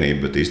manu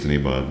bērnību, bet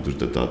īstenībā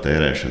tā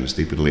tērēšana ir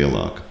stipri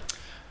lielāka.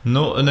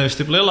 Nevis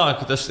stipri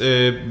lielāka,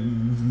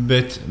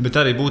 bet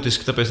arī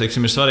būtiski, tāpēc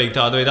ir svarīgi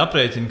tāda veida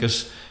aprēķini,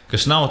 kas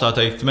kas nav tā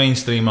teikt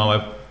mainstreamā vai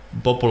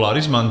populāri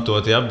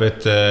izmantot, ja,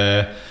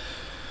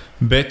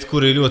 bet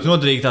kur ir ļoti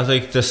noderīgi, tā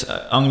teikt, tas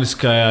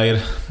angliskajā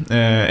ir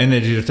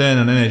energy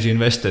return un energy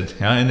invested,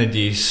 ja,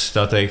 enerģijas,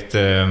 tā teikt,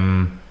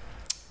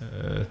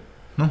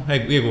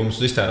 iegūmus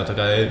iztērot, tā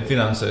kā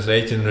finansēs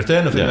rēķinu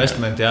return of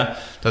investment, jā,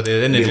 tad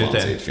ir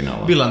enerģija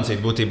bilancīt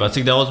būtībā,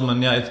 cik daudz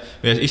man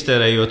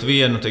iztērējot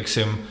vienu,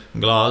 teiksim,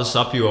 glāzes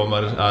apjomu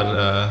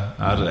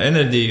ar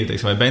enerģiju,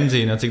 teiksim, vai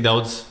benzīnu, cik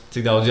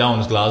daudz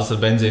jaunas glāzes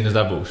ar benzīnu es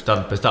dabūšu,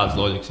 pēc tādas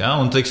loģikas, jā,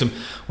 un, teiksim,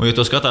 un ja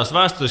to skatās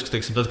vēsturiski,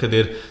 teiksim,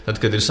 tad,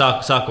 kad ir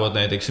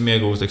sākotnēji, teiksim,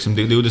 iegūst, teiksim,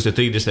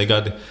 20-30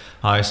 gadi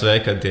ASV,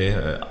 kad tie,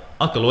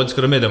 atkal loģiski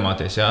varam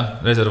iedomāties, jā,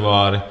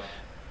 rezervāri,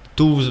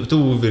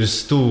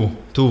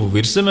 tuvu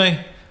virszemei,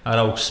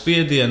 ar augstu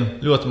spiedienu,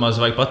 ļoti maz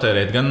vajag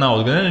patērēt gan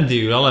naudu, gan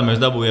enerģiju, lai mēs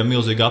dabūjam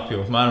milzīgu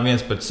apjomu, apmēram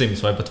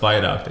 1/100 vai pat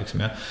vairāk.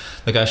 Teiksim, ja.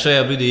 Tā kā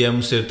šajā brīdī, ja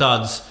mums ir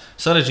tādas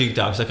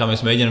sarežģītākas, kā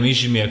mēs mēģinām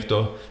izžimiekt to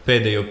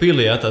pēdējo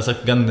pili, ja, tā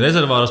saka, gan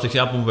rezervāros tiks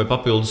jāpumpē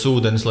papildus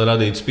ūdenis, lai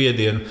radītu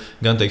spiedienu,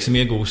 gan, teiksim,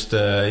 iegūst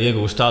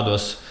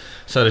tādos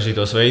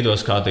sarežģītos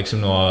veidos, kā,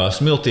 teiksim, no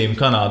smiltīm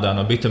Kanādā,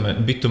 no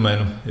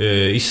bitumenu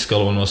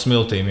izskalo no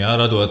smiltīm, ja,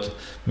 radot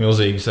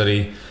milzīgas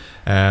arī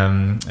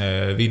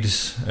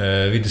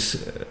vides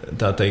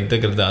tā teikt,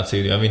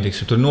 degradāciju. Jā, viņi,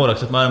 teiksim, tur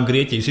norakst apmēram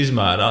Grieķijas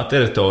izmērā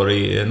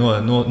teritoriju,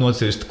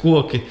 nocirst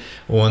koki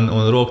un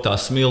rok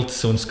tās smiltis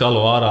un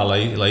skalo ārā,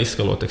 lai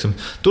izskalo. Teiksim.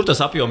 Tur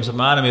tas apjoms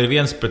apmēram ir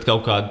 1 pret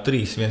kaut kādu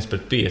 3, 1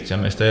 pret 5. Ja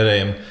mēs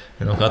tērējam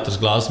no katras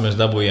glāzes, mēs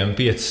dabūjam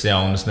 5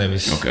 jaunas,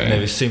 nevis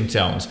 100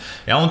 jaunas.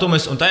 Ja, un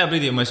tajā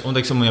brīdī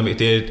teiksim,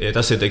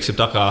 tas ir, teiksim,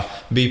 tā kā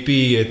BP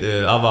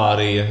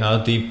avārija, ja,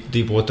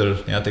 Deepwater,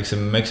 ja,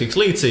 teiksim, Meksikas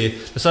līcī,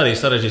 tas arī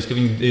sarežģīts, ka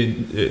viņi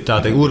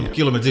tā teikt urbi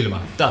kilometru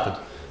dziļumā.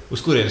 Tātad,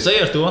 uz kurienes ej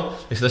ar to?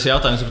 Tas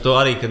jautājums par to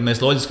arī, kad mēs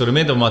loģiski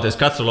varam iedomāties,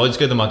 kāds var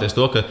loģiski iedomāties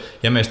to, ka,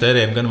 ja mēs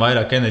tērējam gan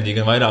vairāk enerģiju,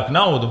 gan vairāk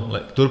naudu,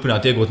 lai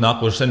turpinātu iegūt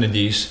nākošas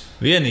enerģijas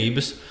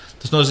vienības,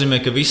 tas nozīmē,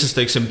 ka visas,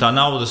 teiksim, tā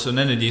naudas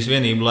un enerģijas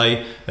vienība,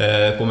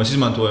 ko mēs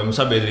izmantojam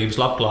sabiedrības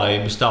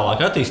labklājības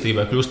tālāk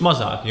attīstībai, kļūst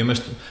mazāk. Jo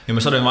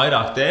mēs arvien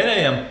vairāk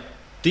tērējam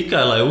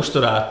tikai, lai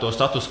uzturētu to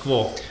status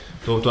quo,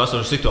 to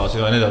esošu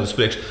situāciju vai nedaudz uz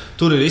priekšu.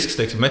 Tur ir risks,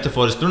 teiksim,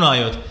 metaforiski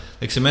runājot,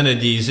 teiksim,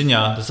 enerģijas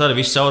ziņā, tas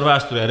arī viss caur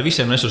vēsturē ar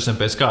visiem resursiem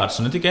pēc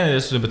kārtas. Un ne tikai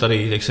enerģijas, bet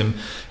arī, teiksim,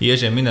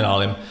 iežiem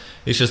minerāliem.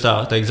 Ir šis tā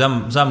teikt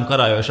zemu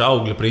karājošā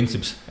augļa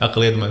princips. Ja,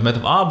 ka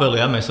iedomājamies ābeli,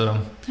 ja mēs varam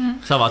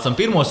savācam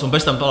pirmos un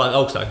pēc tam palāk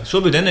augstāk.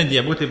 Šobrīd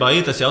enerģija būtībā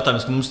ir tas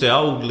jautājums, ka mums tie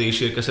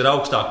auglīši ir, kas ir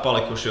augstāk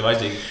palikuši, ir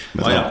vajadzīgi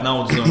vairāk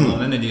naudas un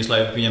enerģijas,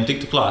 lai viņam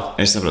tiktu klāt.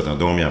 Es saprotu no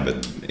domu,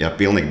 bet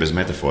pilnīgi bez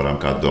metaforām,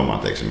 kā domā,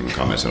 teiksim,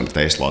 kā mēs varam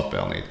Teslu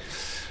atpelnīt.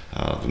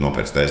 Tu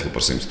nopērc Teslu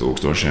par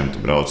 100,000,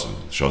 tu brauc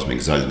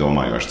šausmīgi zaļi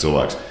domājošs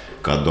cilvēks.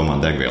 Kāda domā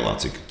degvielā,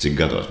 cik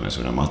gados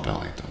mēs varam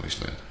atpelnīt to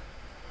visu lietu?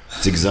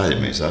 Cik zaļi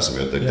mēs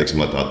esam, ja teiksim,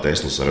 lai tādu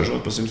Teslu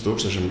saražot par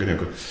 100,000 gadiem,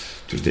 ka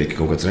tur tiek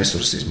kaut kāds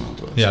resurss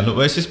izmantots. Jā,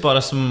 es vispār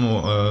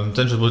esmu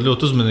cenšos būt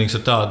ļoti uzmanīgs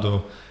ar tādu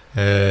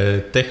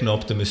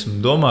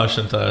tehno-optimismu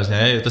domāšanu.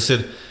 Tas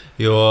ir,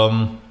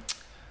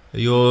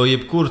 jo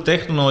jebkura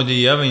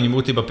tehnoloģija, ja viņi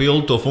būtībā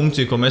pilda to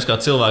funkciju, ko mēs kā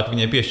cilvēki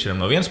viņai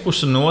piešķiram. No vienas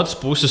puses, no otras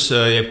puses,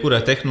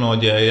 jebkurai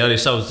tehnoloģijai arī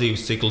savs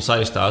dzīves cikls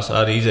saistās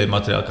ar izēju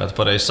materiālu, kā tu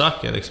pareizi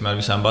saki, ja, teiksim,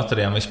 ar visām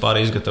baterijām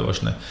vispār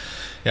izgatavošanai.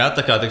 Jā,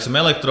 tā kā, teiksim,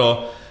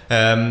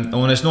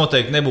 un es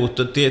noteikti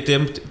nebūtu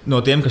no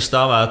tiem, kas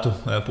stāvētu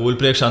pūļu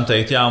priekšā un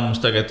teikt, jā,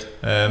 mums tagad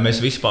mēs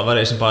vispār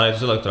varēsim pārēt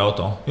uz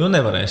elektroauto, jo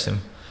nevarēsim.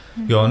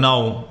 Jo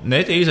nav ne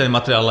tie izēju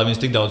materiāli, lai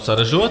viņus tik daudz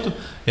saražotu,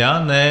 jā,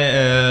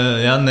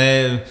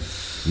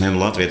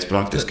 Latvijas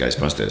praktiskais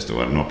pasties, tu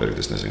vari nopirkt,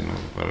 es nezinu,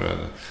 par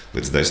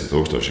līdz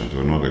 10,000, tu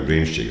vari nopirkt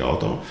brīnišķīgu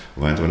auto,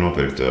 vai tu vari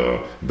nopirkt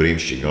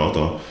brīnišķīgu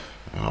auto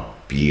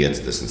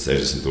 50,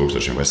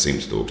 60,000 vai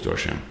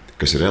 100,000.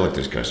 Kas ir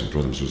elektriskais, un,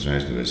 protams,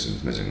 uzreiz,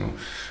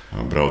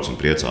 brauc un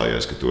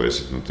priecājies, ka tu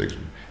esi,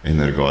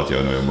 energo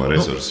atjaunojamo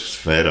resursu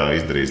sfērā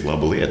izdarījis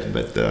labu lietu,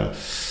 bet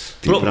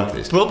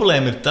praktiski.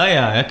 Problēma ir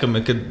tajā, ja, ka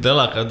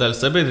lielākā daļa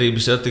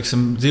sabiedrības, ja,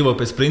 dzīvo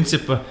pēc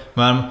principa,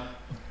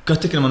 ka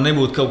tikai man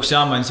nebūtu kaut kas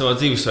jāmaina savā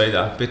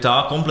dzīvesveidā. Pie tā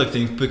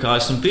komplektiņa, pie kā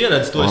esmu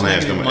pieredzis, to es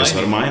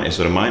varu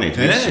mainīt.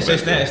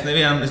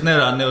 Es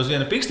nevaru ne uz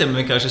viena pikstiem,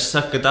 vienkārši es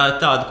saku, ka tā ir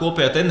tāda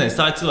kopējā tendence,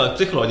 tā ir cilvēka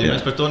psiholoģija.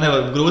 Mēs par to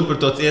nevaram grūti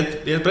par to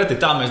iet pretī.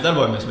 Tā mēs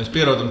darbojamies, mēs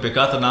pierodam pie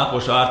katra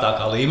nākošā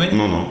ārtākā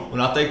līmeņa.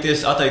 Un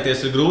atteikties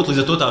ir grūti,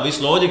 līdz ar to tā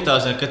visa loģika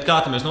tās, kad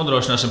kā mēs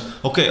nodrošināsim,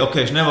 ok,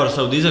 es nevaru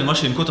savu dīzeļu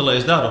mašīnu, ko tad lai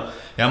es daru?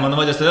 Jā, man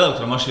vajadzēs ar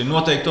elektromašīnu,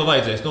 noteikti to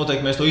vajadzēs,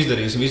 noteikti mēs to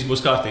izdarīsim, viss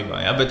būs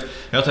kārtībā. Jā, bet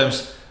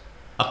jautājums,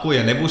 ko,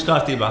 ja nebūs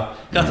kārtībā?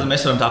 Kā tad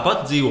mēs varam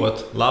tāpat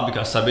dzīvot labi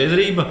kā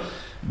sabiedrība,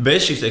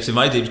 bez šīs, teiksim,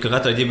 vajadzības, ka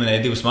katrai ģimenei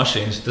ir 2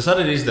 mašīnas? Tas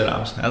arī ir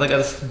izdarāms.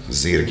 Jā,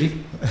 Zirgi?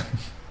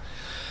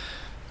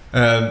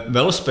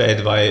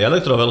 Velospēdi vai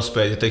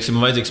elektrovelospēdi, teiksim,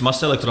 vajadzīgs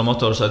mazs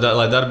elektromotors,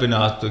 lai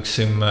darbinātu,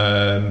 teiksim,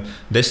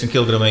 10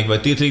 kg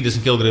vai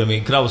 30 kg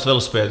kravas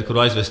velospēdi,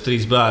 kur aizvest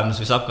 3 bērnus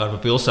visapkārt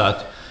pa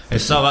pilsētu.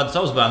 Es vedu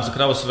savus bērnus ar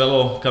kravas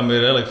velo, kam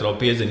ir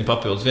elektropiedziņa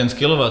papildus 1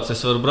 kW.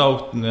 Es varu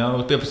braukt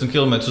 15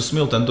 km uz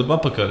smilteni, tur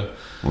apakaļ.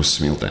 Uz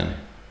smilteni?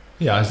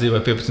 Jā, es dzīvoju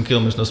 15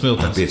 km no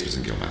Smiltenes.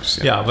 15 km.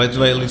 Jā, vai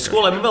līdz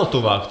skolai vēl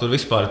tuvāk, tur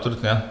vispār,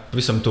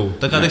 visam tuvu.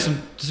 Tā kā, teiksim,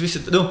 tas viss,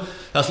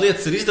 tās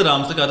lietas ir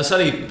izdarāmas, tā kā tas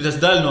arī, tas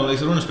daļa no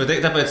runas,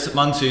 tāpēc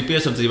man šī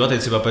piesardzība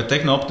attiecībā pēc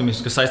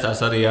tehnooptimismu, kas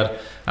saistās arī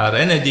ar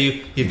enerģiju,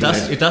 ir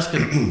tas,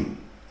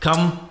 ka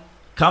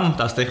kam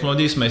tās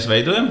tehnoloģijas mēs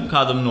veidojam,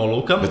 kādam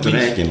nolūkam. Bet tu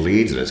rēķini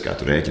līdzi, redz, kā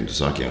tu rēķini, tu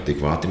saki, jā, tik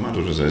vāti man,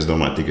 tur es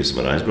domāju, tik es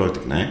varu aizbraukt,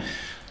 tik nē.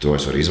 To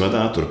es varu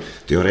izvadāt,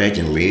 tu jau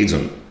rēķini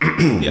līdzi.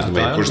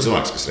 Kurš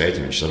cilvēks, kas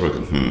rēķina, viņš saprot,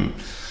 ka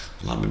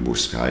labi,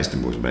 būs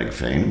skaisti, būs beiga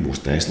feina, būs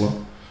Tesla,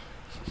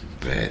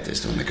 bet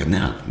es to nekad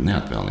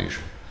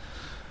neatpelnīšu.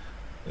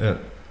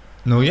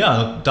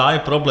 Tā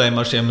ir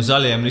problēma ar šiem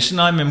zaļiem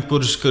risinājumiem,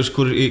 kur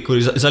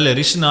zaļie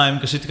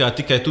risinājumi, kas ir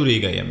tikai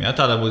turīgajiem. Ja?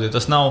 Tādā būtībā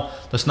tas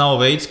nav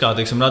veids, kā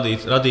teiksim,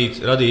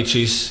 radīt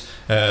šīs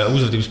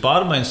uzvedības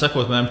pārmaiņas,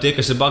 sakot, tie,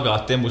 kas ir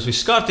bagāti, tiem būs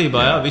viss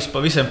kārtībā,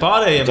 visiem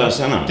pārējiem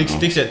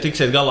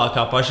tiksiet galā,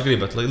 kā paši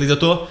gribat. Līdz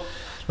ar to,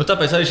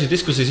 tāpēc arī šīs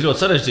diskusijas ir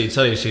ļoti sarežģītas,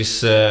 arī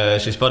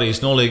šīs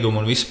Parīzes nolīguma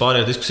un visas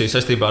pārējās diskusijas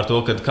saistībā ar to,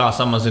 kā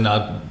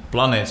samazināt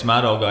planētas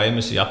mērogā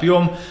emisiju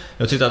apjomu,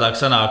 jo citādāk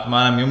sanāk,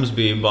 jums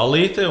bija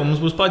ballīte un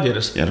mums būs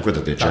paģeras. Jā, ko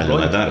tad tie čaļi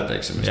lai dara,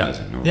 teiksim, es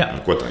nezinu,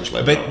 ar ko tā viņš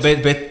lai brauc?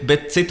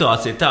 Bet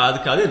situācija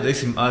tāda, kāda ir,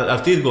 teiksim, ar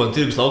tirgu un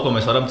tirgus lauko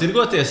mēs varam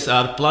tirgoties,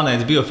 ar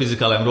planētas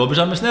biofizikālajām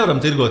robežām mēs nevaram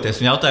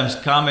tirgoties. Un jautājums,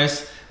 kā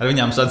mēs ar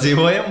viņām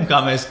sadzīvojam un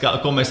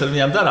ko mēs ar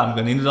viņām darām,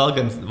 gan individuāli,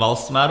 gan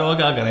valsts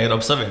mērogā, gan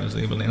Eiropas Savienības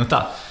līmenī.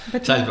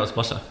 Ceļbrauc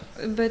plašā.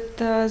 Bet,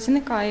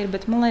 zini, kā ir,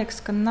 bet man liekas,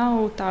 ka nav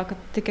tā, ka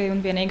tikai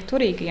un vienīgi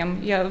turīgiem,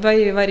 vai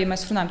arī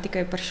mēs runājam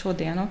tikai par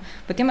šodienu.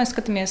 Bet, ja mēs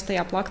skatāmies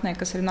tajā plaknē,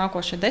 kas ir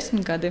nākošie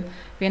 10 gadi,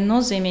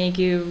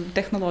 viennozīmīgi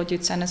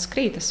tehnoloģiju cenas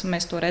krītas, un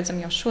mēs to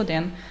redzam jau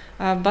šodien.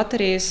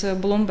 Baterijas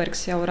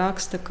Bloombergs jau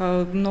raksta,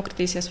 ka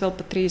nokritīsies vēl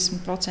par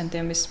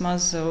 30%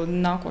 vismaz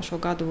nākošo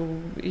gadu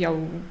jau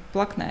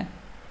plaknē.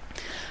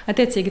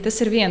 Attiecīgi, tas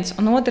ir viens.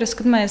 Un otrs,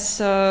 kad mēs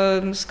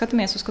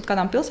skatāmies uz kaut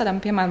kādām pilsētām,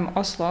 piemēram,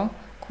 Oslo,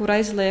 kur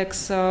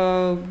aizliegs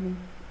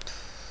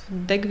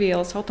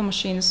degvielas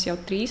automašīnas jau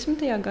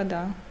 30.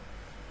 gadā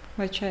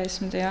vai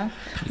 40.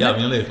 Jā,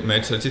 viņa liek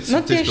mērķis ar citas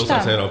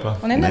pilsētas Eiropā.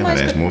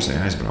 Nevarēs mūsē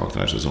aizbraukt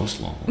vairs uz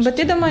Oslo. Bet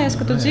iedomājies,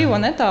 ka tu dzīvo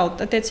netālu.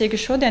 Attiecīgi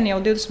šodien jau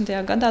 20.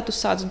 gadā tu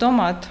sāc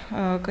domāt,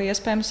 ka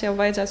iespējams jau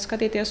vajadzētu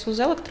skatīties uz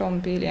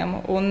elektromobīļiem.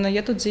 Un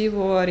ja tu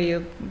dzīvo arī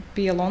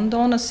pie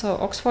Londonas,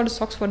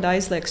 Oksfordā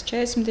aizliegs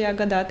 40.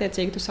 gadā,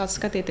 attiecīgi tu sāc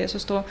skatīties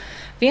uz to.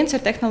 Viens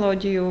ir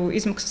tehnoloģiju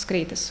izmaksas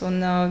krītas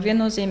un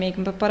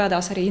viennozīmīgi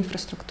parādās arī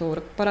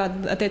infrastruktūra.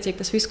 Attiecīgi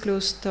tas viss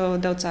kļūst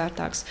daudz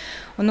ērtāks.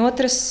 Un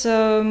otrs,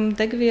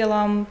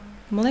 degvielām,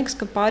 man liekas,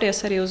 ka pāries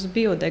arī uz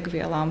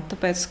biodegvielām.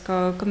 Tāpēc,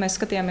 kad mēs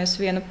skatījāmies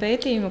vienu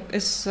pētījumu,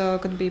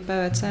 kad bija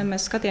PVC,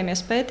 mēs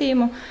skatījāmies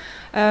pētījumu,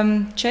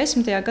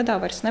 40. gadā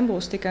vairs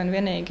nebūs tikai un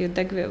vienīgi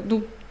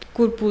degviela,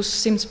 kur būs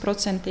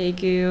 100%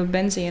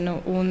 benzīnu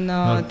un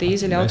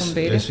dīzeļa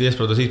automobīļi. Es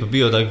iesprotos par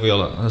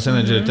biodegvielu. Tas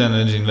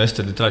enerģija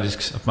investori ir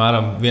traģisks.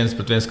 Apmēram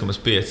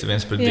 1:1,5,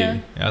 1:2.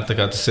 Jā, tā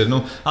kā tas ir,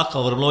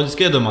 atkal varam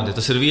loģiski iedomāties.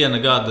 Tas ir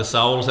viena gada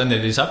saules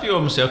enerģijas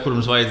apjoms, kur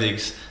mums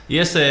vajadzīgs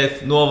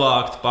iesēt,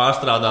 novākt,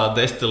 pārstrādāt,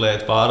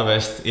 destilēt,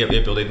 pārvest,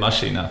 iepildīt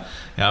mašīnā.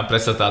 Jā,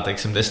 pretstatā,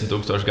 teiksim,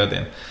 10,000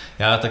 gadiem.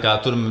 Jā, tā kā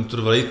tur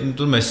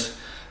mēs,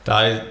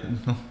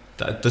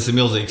 tas ir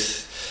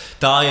milzīgs.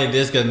 Tā ir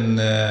diezgan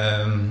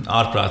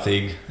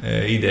ārprātīga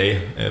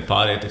ideja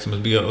pāriet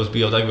uz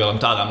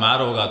biodegvielām tādā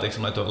mērogā,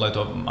 teiksim, lai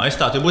to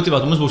aizstātu. Jo būtībā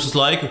mums būs uz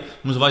laiku,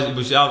 mums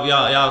būs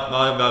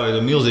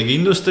jāveido milzīga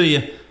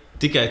industrija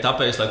tikai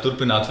tāpēc, lai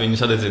turpinātu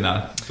viņu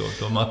sadedzināt to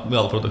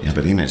gala produktu. Jā,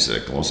 bet Inese,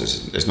 klausies,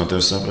 es no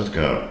tevis sapratu,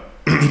 ka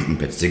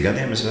pēc cik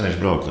gadiem es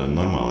varēšu braukt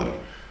normāli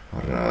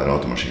ar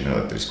automašīnu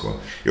elektrisko.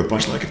 Jo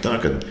pašlaik ir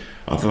tā, ka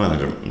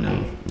aptuveni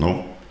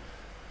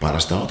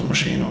parasta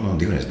automašīna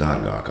divreiz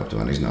dārgāk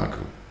aptuveni iznāk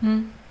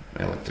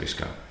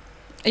elektriskā.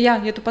 Jā,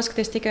 ja tu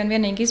paskaties tikai un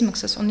vienīgi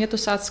izmaksas, un ja tu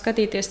sāc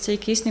skatīties,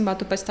 cik īstenībā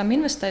tu pēc tam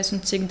investēsi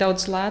un cik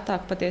daudz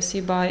lētāk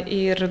patiesībā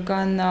ir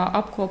gan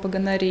apkopa,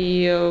 gan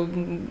arī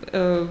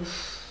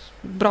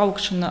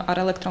braukšana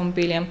ar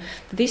elektromobīļiem,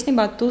 tad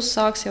īstenībā tu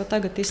sāks jau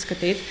tagad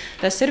izskatīt.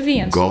 Tas ir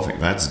viens.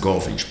 Vecs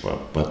golfiņš pa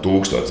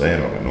 1,000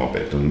 eiro var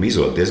nopirkt un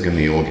mizot diezgan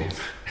ilgi.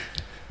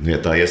 Ja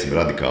tā iesim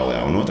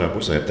radikālajā, un otrā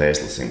pusē ir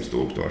Tesla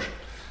 100,000.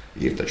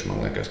 Ir taču,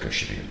 man liekas, ka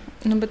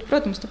šķirība. Bet,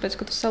 protams, tāpēc,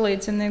 ka tu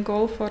salīdzini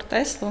Golfu ar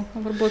Teslu,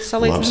 varbūt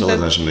labi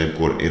salīdzināšana,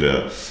 kur ir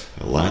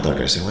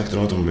lētākais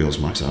elektroautomobīls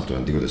maksā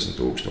aptuveni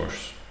 20,000.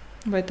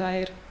 Vai tā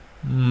ir?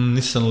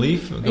 Nissan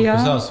Leaf,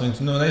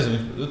 nezinu.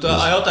 Tā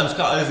jautājums,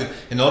 kā,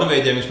 ja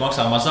Norvēģijā viņš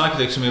maksā mazāk,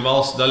 teiksim, ja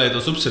valsts daļai to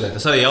subsidē.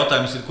 Tas arī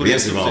jautājums ir, kur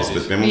ir valsts,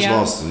 bet pie mums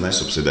valsts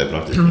nesubsidē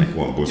praktiski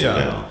neko, būs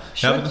reāli.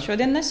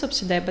 Šodien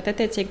nesubsidē, bet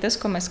attiecīgi tas,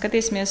 ko mēs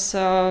skatīsimies,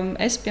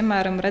 es,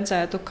 piemēram,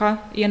 redzētu, ka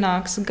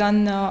ienāks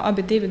gan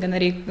abi divi, gan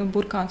arī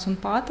burkāns un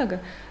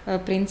pātaga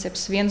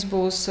princips. Viens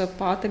būs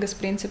pātagas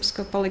princips,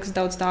 ka paliks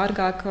daudz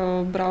dārgāk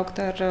braukt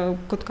ar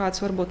kaut kāds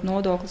varbūt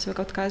nodoklis vai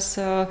kaut kāds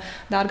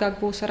dārgāk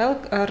būs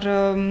ar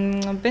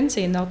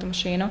benzīna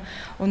automašīnu.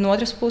 Un no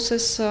otras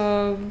puses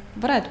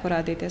varētu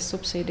parādīties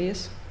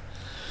subsīdijas.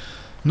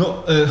 Nu,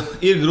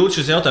 ir grūti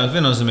šis jautājums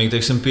viennozīmīgi,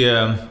 teiksim, pie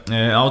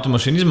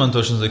automašīnu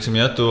izmantošanas, teiksim,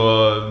 ja to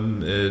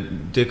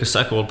tie, kas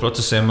seko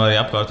procesiem arī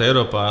apkārt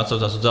Eiropā,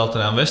 atsaucās uz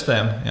dzeltenām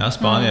vestēm, ja,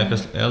 Spānijā,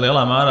 kas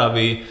lielā mērā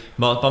bija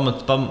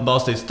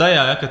balstīts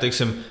tajā, ja, ka,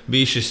 teiksim,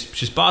 bija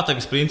šis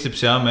pātagas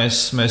princips, ja,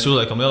 mēs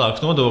uzliekam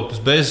lielākus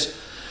nodokļus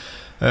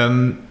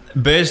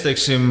bez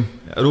teiksim,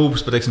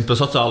 rūpes par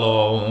sociālo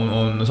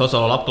un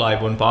sociālo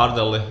labklājību un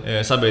pārdali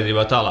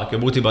sabiedrībā tālāk,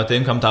 jo būtībā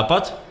tiem, kam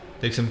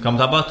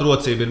tāpat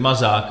rocība ir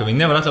mazāka,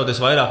 viņi nevar atļauties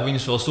vairāk,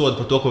 viņus vēl soda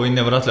par to, ko viņi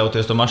nevar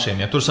atļauties to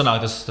mašīnu. Ja tur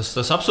sanāk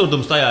tas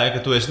absurdums tajā, ja,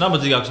 ka tu esi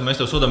nabadzīgāks un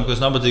mēs tev sodām, ka tu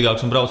esi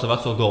nabadzīgāks un brauc ar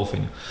veco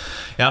golfiņu.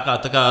 Jā,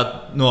 tā kā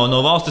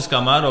no valstiskā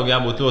mēroga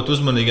jābūt ļoti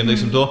uzmanīgiem,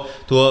 teiksim, to,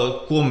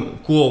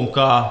 ko un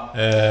kā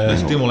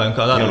stimulējam,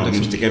 kā darām.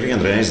 Mums tikai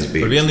vienreiz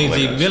bija.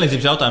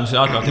 Vienlīdzības jautājums ir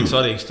ārkārtīgi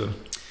svarīgs tur.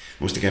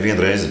 Mums tikai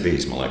vienreiz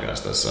bijis, man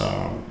liekas, tas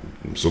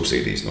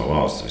subsīdijas no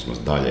valsts,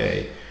 vismaz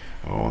daļēji.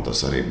 Un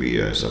tas arī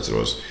bija, es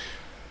atceros,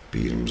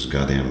 pirms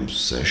gadiem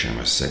 6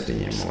 vai 7.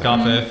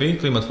 KPFI,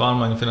 klimata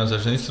pārmaiņu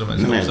finansēšanas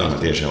instruments. Mēs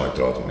domājam tieši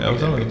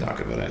elektroautomobīļiem bija tā,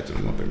 ka varētu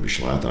nopirkt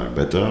bišķi lētāk,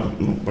 bet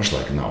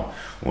pašlaik nav.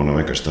 Un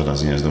vienkārši tādā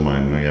ziņā es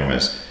domāju, ja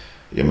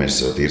mēs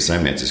tīri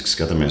saimnieciski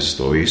skatāmies uz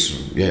to visu,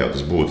 ja jau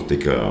tas būtu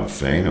tik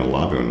feini un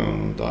labi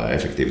un tā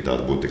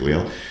efektivitāte būtu tik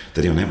liela,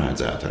 tad jau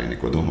nevajadzētu arī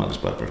neko domāt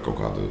vispār par kaut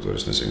kādu,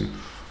 es nezinu,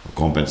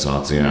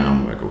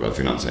 kompensācijām vai kaut kādu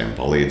finansējumu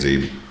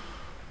palīdzību.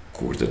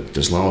 Kur tad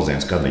tas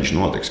lauciens, kad viņš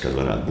notiks, kad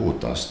varētu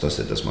būt tas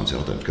ir tas mans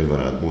jautājums, kad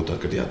varētu būt tā,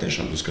 kad jā,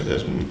 tiešām tu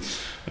skaties un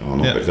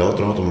nopirkt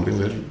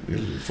elektroautomobili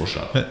ir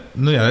foršāk.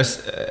 Nu jā,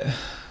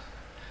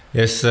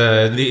 es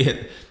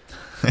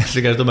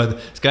tikai domāju,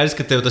 skaidrs,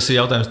 ka tev tas ir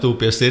jautājums tuvu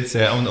pie sirds,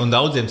 ja, un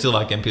daudziem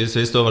cilvēkiem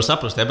es to var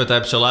saprast, ja, bet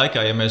tajā pašā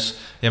laikā,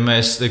 ja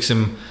mēs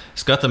teiksim,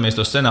 skatāmies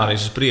tos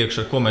scenārijus uz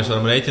priekšu, ar ko mēs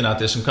varam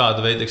rēķināties un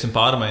kāda veida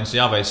pārmaiņas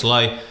jāveic,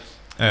 lai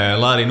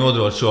arī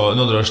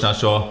nodrošinātu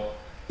šo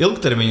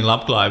ilgtermiņa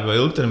labklājība vai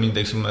ilgtermiņa,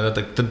 teiksim,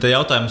 tad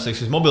jautājums,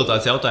 teiksim,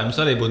 mobilitātes jautājums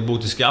arī būtu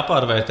būtiski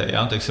jāpārvērtē,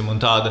 ja, teiksim, un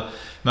tāda,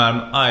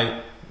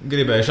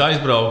 gribējuši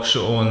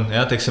aizbraukšu, un,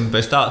 ja, teiksim,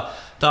 pēc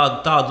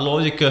tāda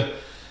loģika,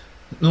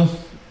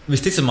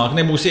 visticamāk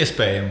nebūs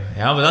iespējama,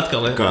 ja, bet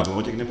atkal... Kāda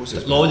loģika nebūs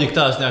iespējama? Loģika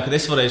tās, ja, kad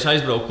es varēšu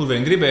aizbraukt, kur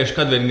vien gribēšu,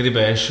 kad vien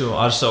gribēšu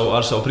ar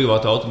savu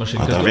privātu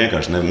automašīnu. Tā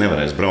vienkārši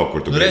nevarēs braukt,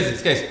 kur tu gribi.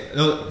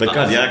 Bet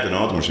kāda jēga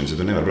no automašīnas, ja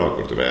tu nevar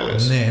braukt, kur tu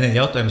vēlies? Nē,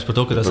 jautājums par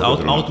to, ka tas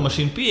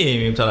automašīna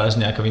pieejamība tādā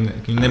ziņā, ka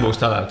viņi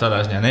nebūs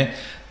tādā ziņā, ne?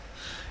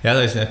 Jā,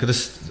 tā ziņā, ka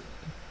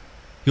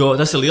jo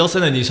tas ir liels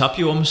enerģijas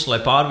apjoms, lai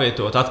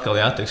pārvietotu atkal,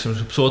 jā, teiksim,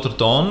 1,5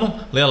 tonu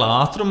lielā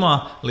ātrumā,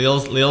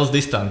 lielas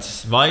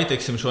distances. Vai,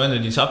 teiksim, šo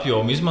enerģijas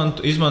apjomu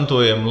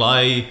izmantojam,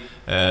 lai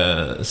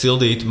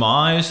sildītu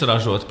mājas,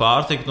 ražot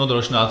pārtiku,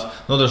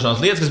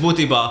 nodrošināt lietas, kas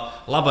būtībā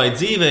labai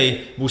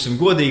dzīvei, būsim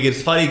godīgi, ir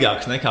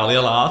svarīgāks nekā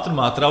lielā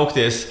ātrumā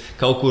traukties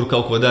kaut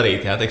ko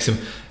darīt. Jā, teiksim,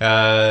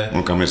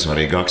 un kam ir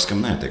svarīgāks,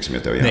 kam nē, teiksim,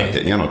 ja tev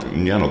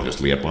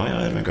jānokļūst Liepājā,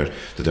 ir vienkārši,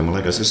 tad tev, man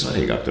liekas, ir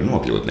svarīgāk tur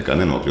nokļūt, nekā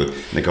nenokļūt,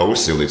 nekā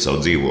uzsildīt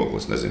savu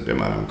dzīvokli, nezinu,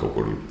 piemēram, kaut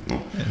kur,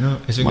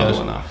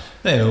 Madonā.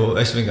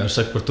 Es vienkārši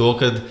saku par to,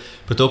 ka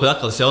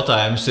atkal tas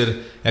jautājums ir,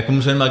 ja, ka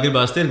mums vienmēr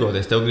gribās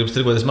tirgoties, tev gribas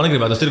tirgoties, man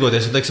gribētos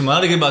tirgoties, un, teiksim,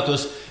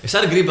 es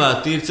arī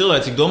gribētu tīri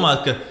cilvēcīgi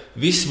domāt, ka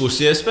viss būs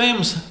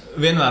iespējams,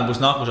 vienmēr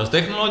būs nākošās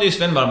tehnoloģijas,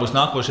 vienmēr būs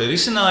nākošie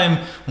risinājumi,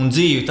 un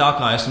dzīvi tā,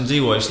 kā esmu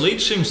dzīvojis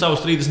līdz šim,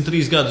 savus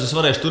 33 gadus, es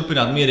varēšu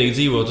turpināt mierīgi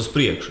dzīvot uz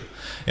priekšu.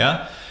 Ja?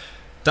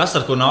 Tas,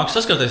 ar ko nāk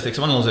saskarties,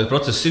 teiksim, analizēt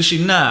procesus, ir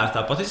šī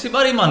nērtā.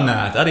 Patiesībā arī man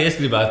nērta. Arī es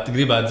gribētu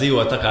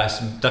dzīvot tā kā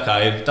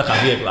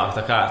vieglāk,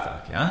 tā kā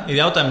ērtāk. Ja? Ir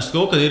jautājums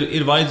to, ka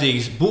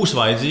būs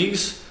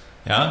vajadzīgas,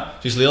 ja?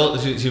 šīs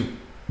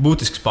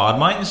būtiskas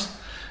pārmaiņas,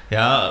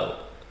 ja?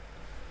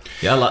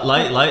 Ja,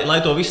 lai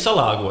to visu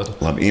salāgotu.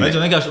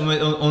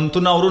 Un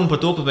tur nav runa par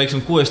to, ka, teiksim,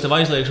 ko es tev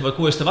aizliegšu vai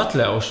ko es tev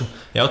atļaušu.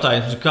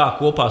 Jautājums ir, kā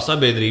kopā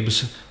sabiedrības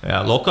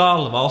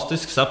lokāla,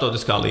 valstiski,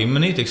 starptautiskā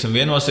līmenī, teiksim,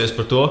 vienosies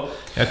par to,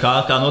 ja,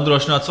 kā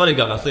nodrošināt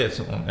svarīgākās lietas.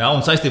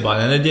 Un saistībā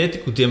ar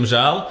enerģētiku,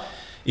 diemžēl,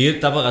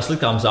 ir tāpēc kā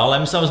sliktām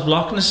zālēm savas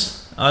blaknes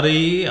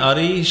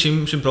arī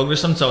šim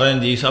progresam caur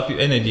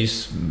enerģijas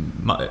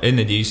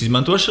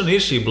izmantošanu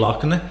ir šī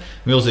blakne,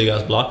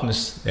 milzīgās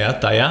blaknes, ja,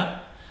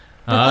 tajā.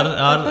 Par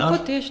ko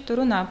tieši tu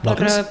runā?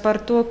 Par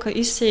to, ka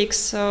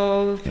izsīks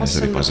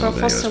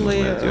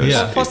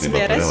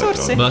fosilie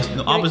resursi?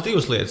 Abas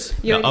divas lietas.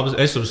 Abas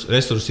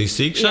resursu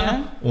izsīkšana,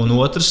 un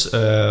otrs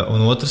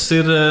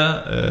ir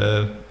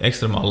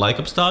ekstremāli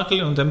laikapstākļi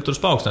un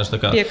temperatūras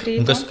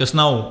paaugstināšana. Kas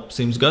nav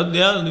 100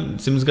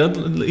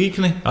 gadu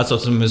līkni.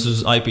 Atsaucamies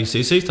uz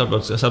IPCC,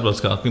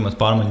 starptautiskā klimata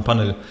pārmaiņu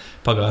paneļa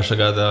pagājušā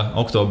gada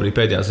oktobrī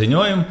pēdējā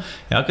ziņojuma,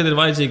 kad ir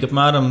vajadzīgi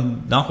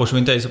nākošais,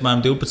 viņi teica,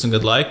 apmēram 12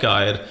 gadu laikā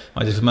ir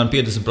vajadzīgs apmēram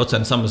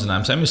 50%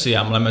 samazinājums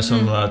emisijām, lai mēs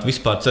varētu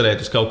vispār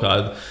cerēt uz kaut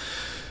kādu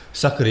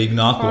sakarīgu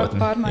nākotni.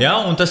 Ja,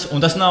 un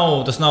tas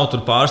nav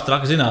tur pāris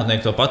traki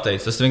zinātnieki to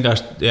pateica. Tas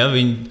vienkārši,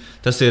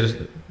 tas ir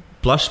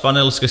plašs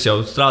panelis, kas jau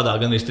strādā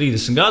gandrīz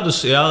 30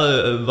 gadus, jā,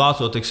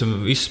 vācot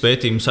visus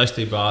pētījumus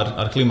saistībā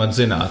ar klimata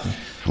zinātni.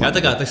 Jā,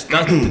 tā kā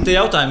tie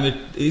jautājumi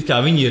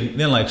viņi ir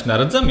vienlaikus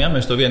neredzami, ja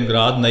mēs to 1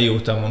 grādu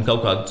nejūtam un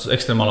kaut kādus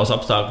ekstremālos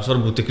apstākļus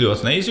varbūt tik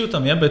ļoti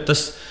neizjūtam, ja, bet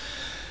tas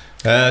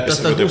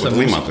saprotu, ka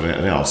klimatu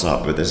reāli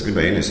sāp, bet es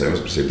gribēju Inesei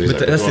uzprasīt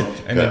drīzāk par to,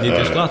 enerģija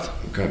tieši klāt.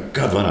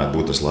 Kāda varētu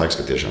būt tas laiks,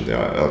 ka tiešām tie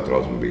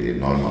elektroautomobīļi ir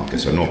normāli,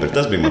 kas var nopirkt?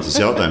 Tas bija mans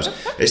jautājums.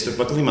 Es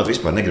par klimatu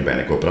vispār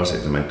negribēju neko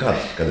prasīt.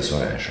 Kad es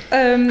varēšu?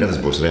 Kad tas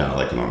būs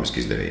reāli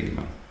ekonomiski izdevīgi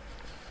man?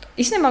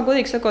 Īstenībā,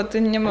 godīgi sakot,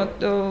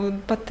 ņemot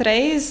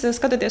patreiz,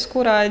 skatoties,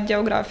 kurā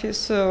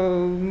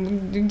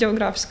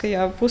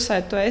geogrāfiskajā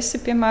pusē tu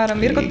esi, piemēram,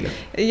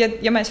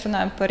 ja mēs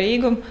runājam par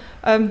Rīgu,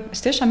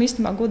 es tiešām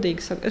īstenībā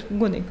godīgi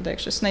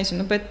teikšu, es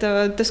nezinu, bet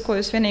tas, ko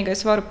es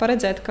vienīgais varu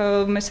paredzēt,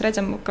 ka mēs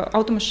redzam, ka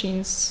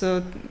automašīnas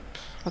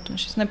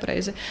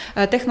nepareizi.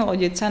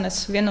 Tehnoloģija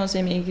cenas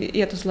viennozīmīgi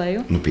iet uz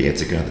leju.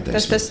 5 gadi.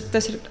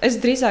 Tas ir, es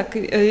drīzāk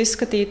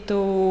izskatītu,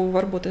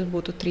 varbūt tas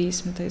būtu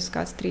 30,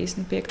 kāds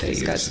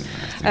 35 gads.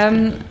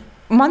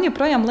 Man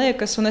joprojām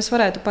liekas, un es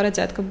varētu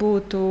paredzēt, ka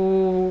būtu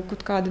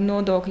kaut kādi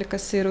nodokļi,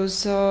 kas ir uz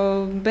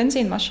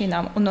benzīna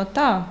mašīnām, un no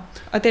tā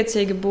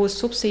attiecīgi būs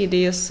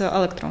subsīdijas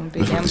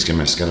elektromobīļiem. Faktiski,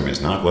 ja mēs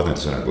skatāmies nākotnē,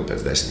 tas varētu būt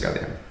pēc 10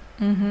 gadiem.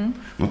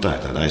 Tā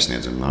ir tāda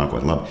aizsniedzama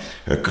nākotne. Labi.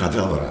 Kādi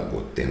vēl varētu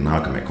būt tie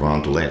nākamie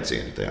kvantu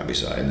lēcieni tajā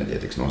visā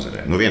enerģētikas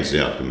nozarē? Viens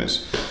ir, ka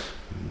mēs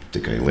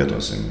tikai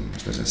lietosim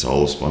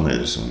saules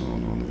paneļus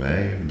un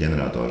vēja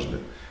ģenerators,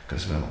 bet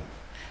kas vēl?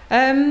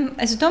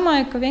 Es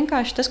domāju, ka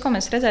vienkārši tas, ko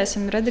mēs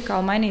redzēsim,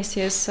 radikāli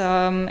mainīsies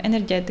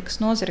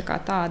enerģētikas nozare kā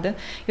tāda.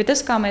 Jo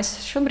tas, kā mēs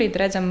šobrīd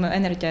redzam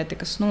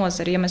enerģētikas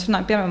nozari, ja mēs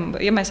runājam, piemēram,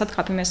 ja mēs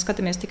atkāpjamies,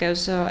 skatāmies tikai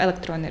uz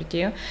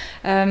elektroenerģiju,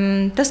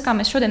 tas, kā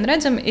mēs šodien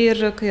redzam,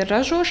 ka ir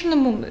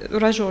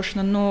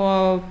ražošana no,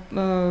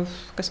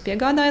 kas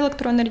piegādā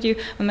elektroenerģiju,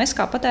 un mēs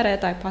kā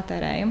patērētāji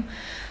patērējam.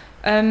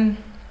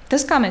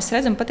 Tas, kā mēs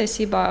redzam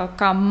patiesībā,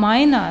 kā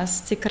mainās,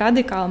 cik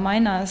radikāli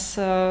mainās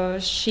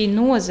šī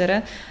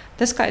nozare,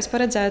 tas, kā es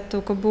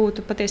paredzētu, ka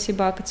būtu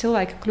patiesībā, ka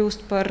cilvēki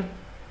kļūst par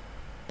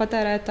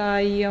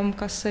patērētājiem,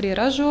 kas arī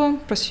ražo.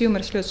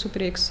 Prosumer ir ļoti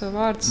superīgs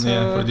vārds. Jā,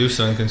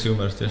 producer un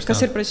consumer.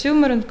 Kas ir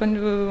prosumer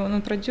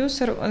un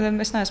producer.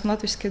 Es neesmu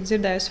latviski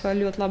dzirdējusi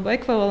vēl ļoti labu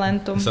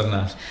ekvivalentu.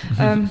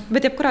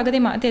 Bet jebkurā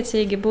gadījumā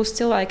attiecīgi būs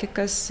cilvēki,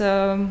 kas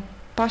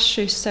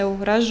paši sev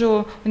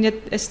ražo, un ja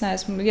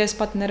es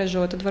pat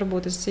neražoju, tad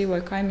varbūt es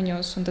dzīvoju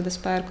kaimiņos, un tad es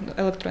pērku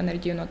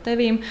elektroenerģiju no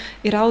tevīm.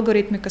 Ir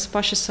algoritmi, kas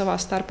paši savā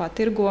starpā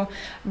tirgo.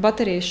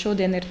 Baterijas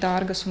šodien ir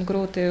dārgas un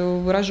grūti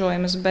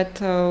ražojamas,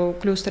 bet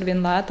kļūst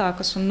arvien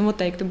lētākas un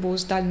noteikti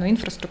būs daļa no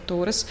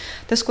infrastruktūras.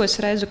 Tas, ko es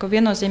redzu, ka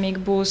viennozīmīgi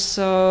būs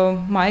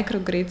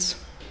microgrids,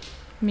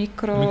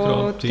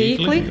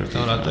 mikrotīkli,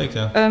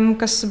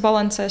 kas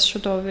balansēs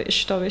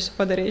šo visu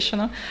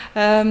padarīšanu.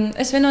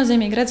 Es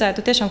viennozīmīgi redzētu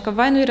tiešām, ka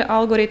vai nu ir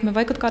algoritmi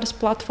vai kaut kādas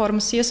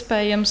platformas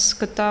iespējams,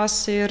 ka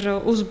tās ir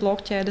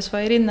uzblokķēdas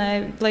vai arī nē,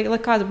 lai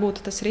kāda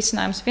būtu tas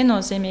risinājums,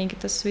 viennozīmīgi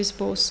tas viss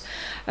būs.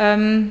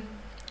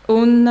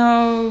 Un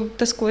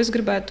tas, ko es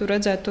gribētu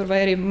redzēt tur, vai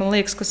arī man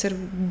liekas, kas ir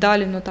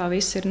daļa no tā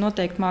visa, ir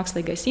noteikti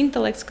mākslīgais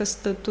intelekts, kas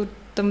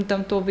tam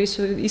to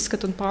visu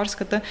izskata un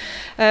pārskata.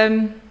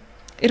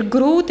 Ir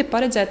grūti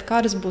paredzēt,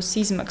 kādas būs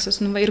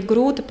izmaksas, vai ir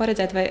grūti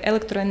paredzēt, vai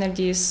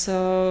elektroenerģijas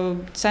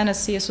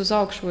cenas ies uz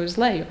augšu vai uz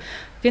leju.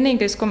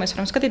 Vienīgais, ko mēs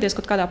varam skatīties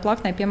kaut kādā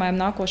plaknē, piemēram,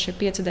 nākošie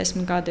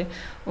 5-10 gadi.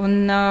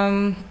 Un,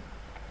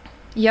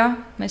 ja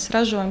mēs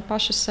ražojam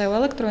paši sev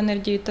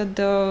elektroenerģiju,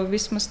 tad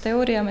vismaz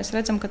teorijā mēs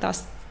redzam, ka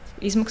tās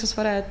izmaksas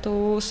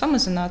varētu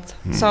samazināt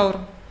caur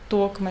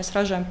to, ka mēs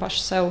ražojam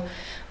paši sev.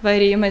 Vai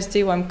arī, ja mēs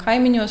dzīvojam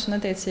kaimiņos un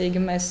attiecīgi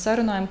mēs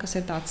sarunājam, kas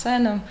ir tā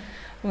cena,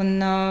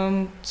 un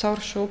caur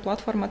šo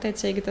platformu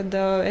attiecīgi tad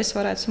es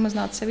varētu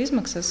samazināt sev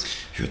izmaksas.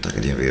 Jo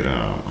tagad jau ir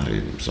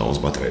arī saules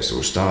baterijas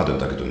uzstāde,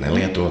 un tagad tu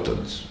nelieto,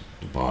 tad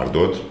tu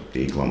pārdod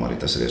tīklam, arī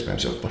tas ir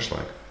iespējams jau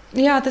pašlaik.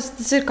 Jā, tas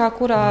ir kā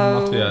kurā...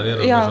 Latvijā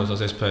ir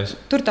ierobežotās iespējas.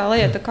 Tur tā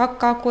lieta,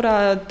 kā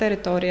kurā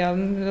teritorijā...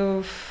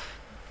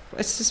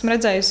 Es esmu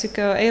redzējusi,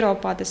 ka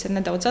Eiropā tas ir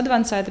nedaudz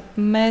advancēti.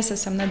 Mēs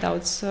esam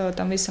nedaudz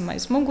tam visam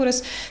aiz muguras,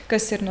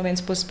 kas ir no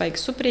vienas puses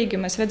beigas suprīgi.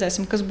 Mēs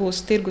redzēsim, kas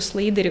būs tirgus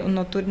līderi, un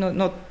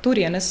no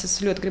turienes es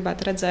ļoti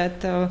gribētu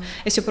redzēt.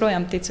 Es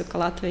joprojām ticu,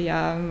 ka Latvijā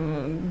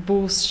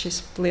būs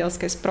šis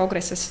lieliskais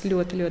progress. Es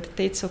ļoti, ļoti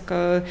ticu,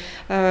 ka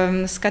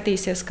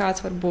skatīsies,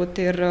 kāds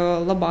varbūt ir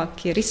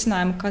labākie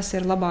risinājumi, kas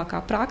ir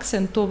labākā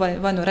prakse, un to vai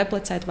nu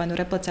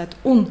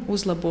replicēt un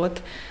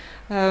uzlabot.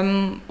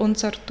 Un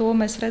ar to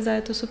mēs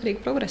redzētu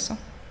suprīgu progresu.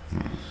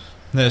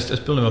 Nē,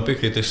 es pilnībā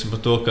piekrītu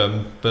par to, ka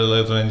par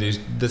elektroenerģijas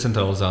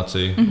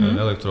decentralizāciju,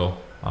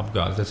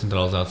 elektroapgādes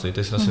decentralizāciju,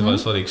 tas ir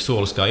svarīgs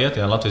solis, kā iet.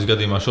 Jā, Latvijas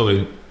gadījumā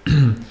šobrīd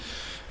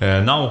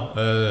nav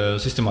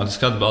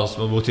sistemātiski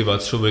atbalsts. Būtībā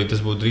šobrīd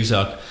tas būtu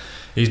drīzāk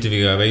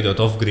izdevīgāk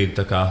veidot off-grid,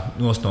 tā kā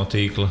nost no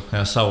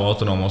tīkla, savu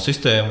autonomo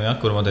sistēmu,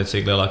 kuram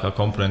attiecīgi lielākā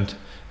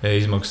komponenta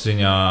izmaksas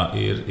ziņā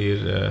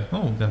ir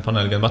gan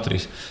paneļi, gan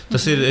baterijas.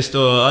 Tas ir, es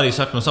to arī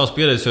saku no savas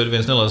pieredzes, jo ir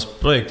viens neliels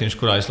projektiņš,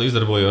 kurā es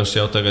līdzdarbojos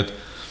jau tagad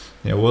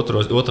jau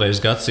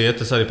otrais gads iet,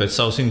 tas arī pēc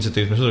savas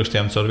iniciatīvas mēs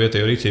uzrakstījām caur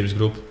vietējo rīcības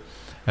grupu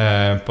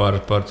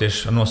par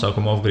tieši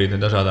nosaukumu off-grid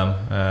dažādām,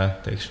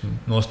 teiksim,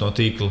 no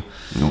tīkla.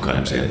 Kā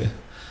jums iet?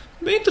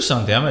 Bija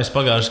interesanti, jā. Mēs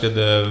pagājuši, kad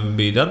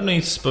bija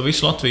darbnīcas pa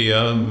visu Latviju,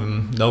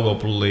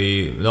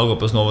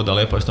 Daugavpils novadā,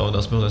 Liepājas novadā,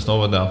 Smiltenes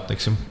novadā,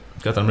 teiksim,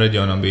 katram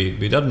reģionam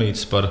bija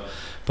darbnīcas par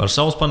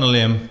saules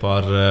paneļiem,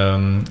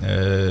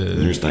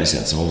 Jūs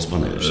taisījāt saules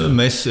paneļus?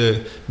 Mēs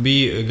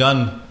bija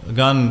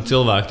gan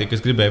cilvēki,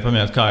 kas gribēja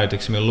pamanīt, kā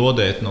ir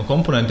lodēt no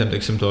komponentiem,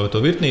 teiksim, to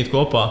virtnīt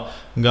kopā,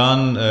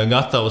 gan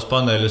gatavus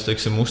paneļus,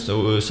 teiksim,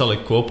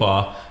 salikt kopā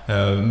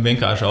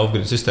vienkāršā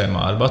off-grid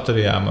sistēmā ar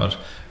baterijām, ar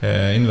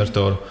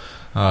invertoru.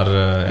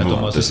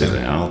 Tas ir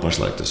reāli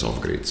pašlaik tas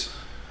off-grids.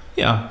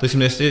 Jā,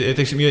 teiksim,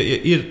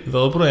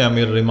 vēl projām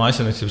ir arī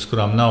mājasemniecības,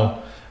 kurām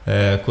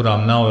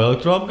nav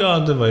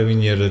elektroapgāde, vai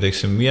viņi ir,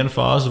 teiksim, viena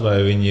fāze, vai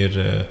viņi ir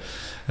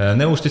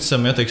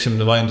neusticami, ja, teiksim,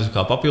 vai tas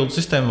kā papildu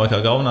sistēma, vai kā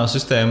galvenā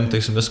sistēma,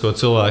 teiksim, tas, ko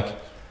cilvēki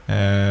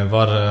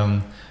var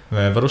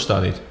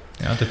uzstādīt.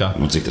 Jā,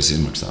 cik tas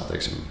izmaksā,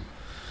 teiksim?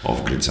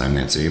 Off-grid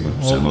saimniecība,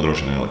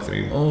 nodrošina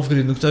elektrību.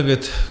 Off-grid,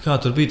 tagad, kā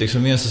tur bija,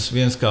 teiksim,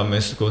 viens kā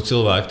mēs, ko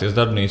cilvēki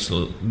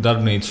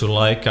darbnīcu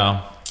laikā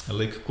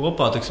lika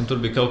kopā, teiksim, tur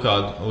bija kaut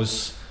kāda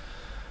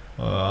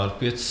ar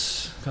 5,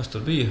 kas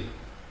tur bija?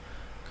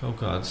 Kaut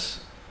kāds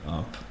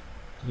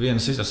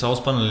vienas ar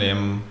saules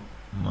paneļiem,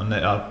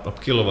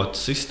 ap kilovatu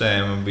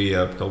sistēma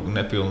bija kaut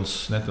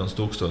nepilns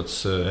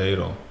 1000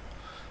 eiro.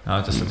 Jā,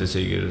 tas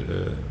attiecīgi ir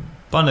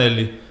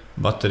paneļi,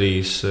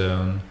 baterijas,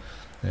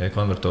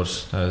 konvertors,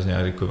 tā ziņā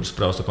arī, kur var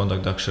spraust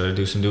kontaktakšu ar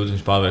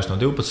 220 pārvērst no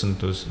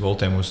 12 uz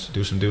voltiem uz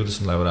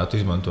 220, lai varētu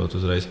izmantot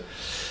uzreiz.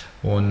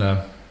 Un,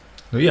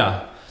 jā,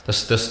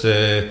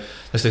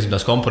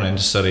 tās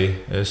komponentes arī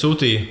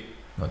sūtīja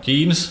no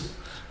Ķīnas,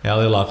 jā,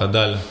 lielākā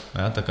daļa,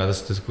 jā, tā kā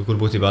tas,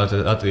 kur būtībā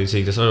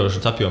attiecīgi tas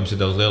ražošanas apjoms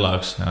ir daudz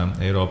lielāks, jā,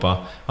 Eiropā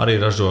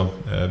arī ražo,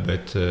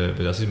 bet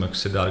tās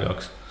izmaksas ir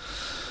dārgākas.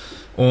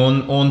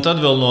 Un tad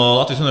vēl no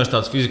Latvijas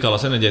Universitātes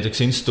Fizikālās enerģētikas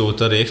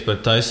institūta arī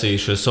eksperti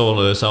taisījuši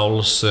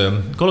saules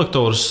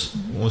kolektorus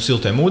un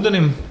siltiem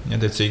ūdenim.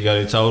 Attiecīgi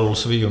arī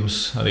caurules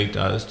vijums, arī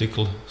tā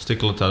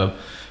stikla tāda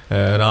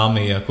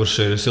rāmija, kurš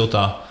ir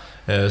siltā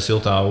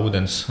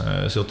ūdens,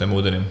 siltiem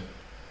ūdenim.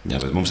 Jā,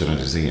 bet mums ir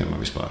arī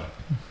ziema vispār.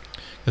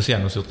 Tas jā,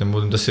 no siltiem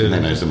ūdenim, tas ir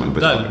es domāju,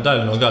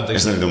 daļa no gada.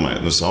 Es nedomāju,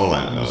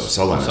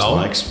 saulēns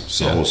laiks,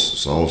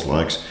 saules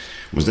laiks.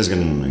 Mums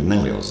diezgan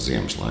neliels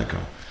ziemas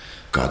laikā.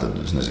 Kā tad,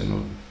 es nezinu,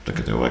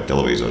 kad tev vajag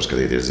televizoru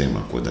skatīties ziemā,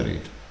 ko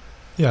darīt?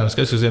 Jā,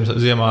 skaidrs, ka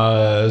ziemā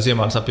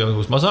tas apjoms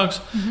būs mazāks.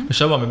 Mēs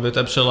šaubām, bet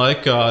pašā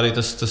laikā arī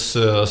tas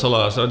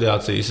solārās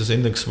radiācijas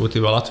indeks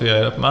būtībā Latvijā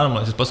ir apmēram,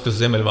 es paskatās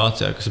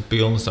Ziemeļvācijā, kas ir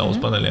pilna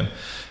saules paneļiem.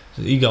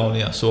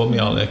 Igaunijā,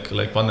 Somijā liek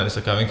paneļus,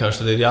 tā kā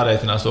vienkārši tad ir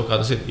jārēķinās to, kā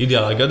tas ir.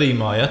 Ideālā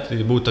gadījumā, ja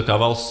būtu tā kā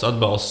valsts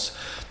atbalsts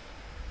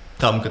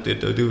tam, ka ir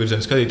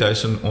divvirziena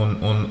skatītājs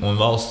un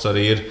valsts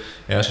arī ir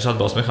šis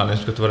atbalsta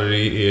mehānisms, ka tu var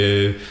arī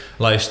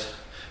laist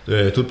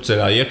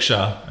turpceļā iekšā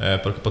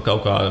par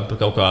kaut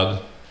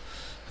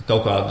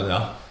kādu jā,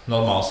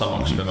 normālu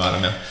samaksu,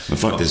 piemēram. Jā.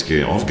 Faktiski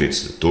off-grids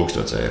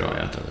 1000 eiro.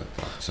 Jā,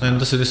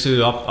 tas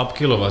ir ap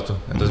kilovatu.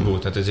 Ja tas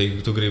būtu,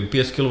 attiecīgi, tu gribi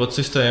 5 kW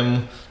sistēmu,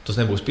 tas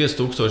nebūs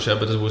 5000, jā,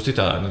 bet tas būs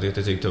citādi.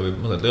 Attiecīgi, tev ir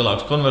mazliet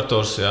lielāks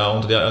konvertors, jā,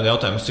 un tad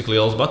jautājums, cik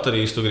lielas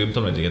baterijas tu gribi.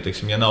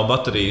 Ja nav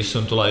baterijas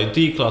un tu laidi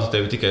tīklā, tad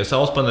tev ir tikai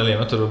saules paneļiem,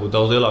 tad tur varbūt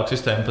daudz lielāka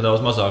sistēma par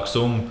daudz mazāku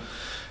summu.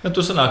 Ja,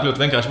 tur sanāk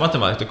ļoti vienkārši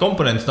matemātika.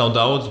 Komponents nav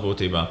daudz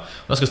būtībā.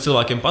 Tas, kas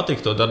cilvēkiem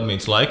patīk to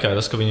darbnīcas laikā, ir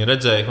tas, ka viņi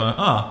redzēja,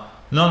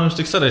 nav mums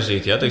tik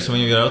sarežģīti. Ja? Teiksim,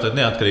 viņi ir jautāt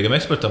neatkarīgam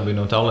ekspertam, bija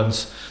no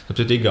Tallinas,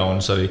 tāpēc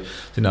Igaunas arī,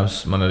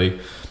 zināms, man arī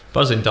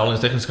paziņa Tallinas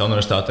Tehniskā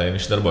universitātē.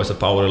 Viņš darbojas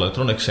ar Power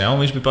Electronics, ja?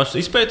 Un viņš bija pats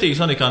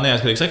izpētījis, arī kā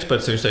neatkarīgs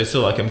eksperts. Viņš teica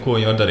cilvēkiem, ko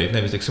viņi var darīt.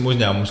 Nevis, teiksim,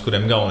 uzņēmums,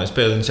 kuriem galvenais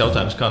pēdiņas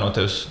jautājums, kā no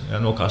tevis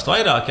nokāst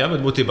vairāk, ja?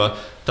 Bet būtībā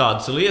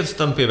tādas lietas,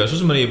 tam pievērš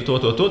uzmanību to.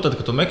 Tad,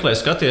 kad tu meklē,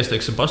 skaties,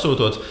 teiksim,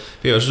 pasūtot,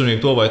 pievērš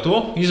uzmanību to vai to,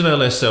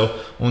 izvēlēs sev,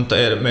 un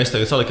mēs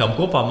tagad salikām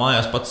kopā,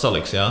 mājās pats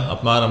saliks, ja?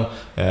 Apmēram,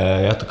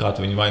 ja tu kā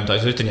tu viņu vai nu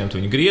tais riteņiem, tu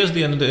viņu griez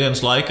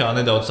dienas laikā,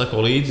 nedaudz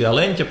sako līdzi, ja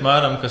leņķi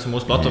apmēram, kas ir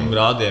mūsu platuma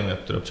grādiem, ja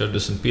tur ap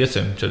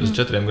 45,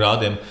 44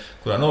 grādiem,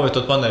 kurā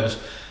novietot paneļus.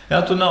 Jā,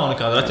 tur nav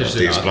nekāda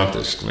atšķirība. Tieši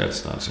praktiski lietas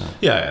tāds, jā.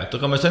 Jā, tā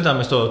kā mēs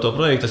centāmies to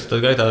projektu,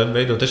 tas gaitā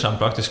veidot tiešām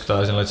praktiski tā,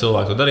 lai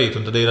cilvēki to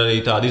darītu. Un tad ir arī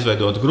tāda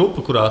izveidota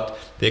grupa, kurā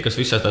tie, kas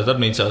visās tās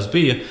darbnīcās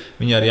bija,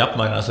 viņi arī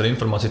apmainās ar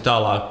informāciju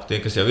tālāk.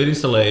 Tie, kas jau ir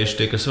instalējuši,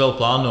 tie, kas vēl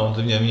plāno, un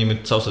viņiem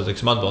ir savs,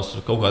 teiksim,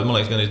 atbalsts. Kaut kādi,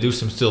 man liekas, gan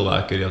 200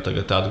 cilvēki ir jau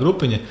tagad tāda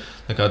grupiņa,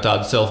 tā kā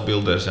tādi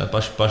self-builders, jā,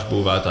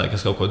 pašbūvētāji,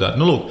 kas kaut ko dara.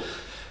 Nu, lūk.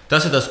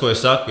 Tas ir tas, ko es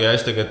saku, ja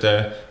es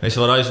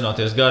varu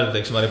aizrunāties gari,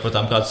 teiksim, arī par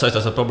tām, kādas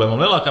saistās ar problēmām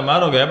lielākā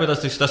mērogā, ja, bet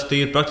tas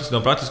tīri praktiski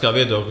no praktiskā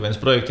viedokļa viens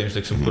projektiņš,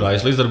 teiksim, kurā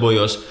es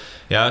līdzdarbojos,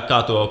 ja, kā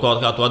to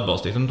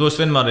atbalstīt. Un to es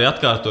vienmēr arī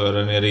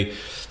atkārtoju, arī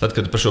tad,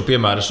 kad par šo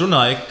piemēru es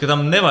runāju, ka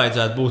tam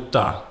nevajadzētu būt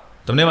tā.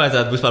 Tam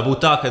nevajadzētu vispār būt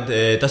tā, ka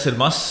tas ir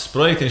mazs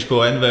projektiņš,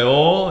 ko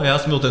NVO,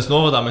 Smiltenes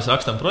novadā mēs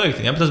rakstām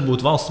projektiņu, bet tas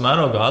būtu valsts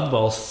mērogā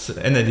atbalsts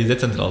enerģijas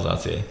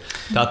decentralizācijai.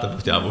 Tā tam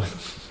būtu jābūt.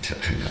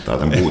 Tā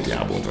tam būtu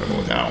jābūt,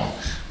 varbūt, jā.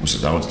 Mums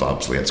ir daudz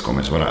labas lietas, ko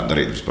mēs varētu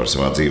darīt vispār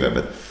savā dzīvē,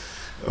 bet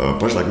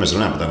pašlaik mēs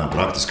runājam par tādām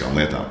praktiskām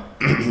lietām.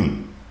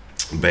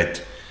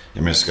 Bet,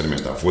 ja mēs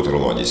skatāmies tā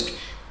futuroloģiski,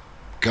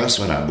 kas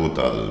varētu būt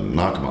tāda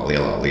nākamā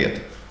lielā lieta?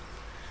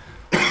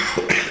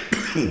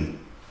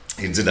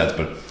 Ir dzirdēts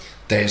par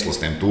Teslas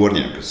tiem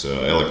torņiem, kas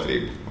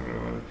elektrību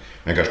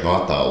vienkārši no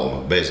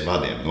attāluma, bez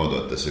vadiem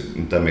nodot.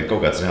 Tam ir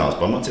kaut kāds reāls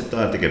pamats,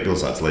 tā ir tikai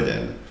pilsētas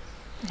leģenda.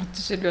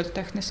 Tas ir ļoti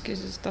tehniski,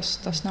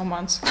 tas nav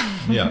mans.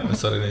 Jā,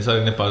 es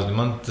arī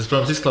nepārzinu. Tas,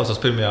 protams,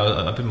 izklausās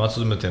pirmā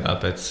uzmetienā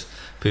pēc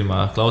pirmā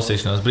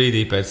klausīšanās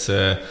brīdī, pēc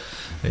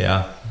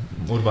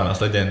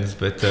urbānās leģendas,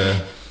 bet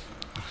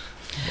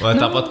vai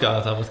tāpat kā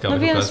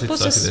vienas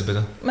puses,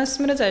 mēs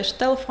esam redzējuši,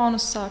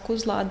 telefonus sāk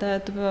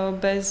uzlādēt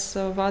bez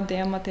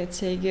vadiem,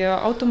 attiecīgi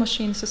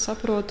automašīnas, es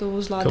saprotu,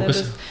 uzlādēt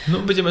bez...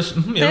 bet ja mēs...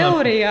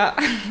 Teorijā,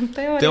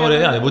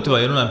 ja būtībā,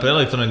 ja runājam par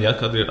elektroenerģiju,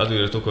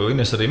 atgādīju to, ko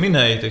Inese arī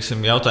minēja,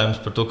 teiksim, jautājums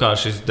par to, kā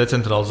šis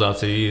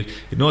decentralizācija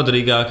ir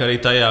noderīgāka arī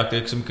tajā,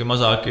 teiksim, ka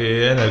mazāki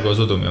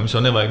energozudumi. Mums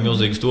jau nevajag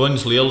milzīgas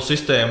toņus, lielu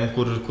sistēmu,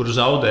 kur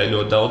zaudē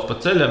ļoti daudz pa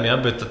ceļam,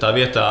 bet tā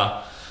vietā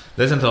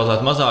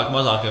decentralizēt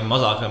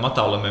mazākiem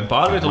attālumiem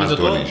pārvietot, līdz ar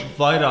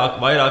to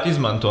vairāk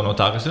izmanto no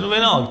tā, kas ir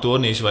vienalga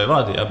tornīši vai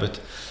vadi,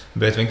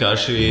 bet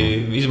vienkārši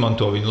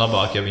izmanto viņu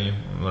labāk, ja viņu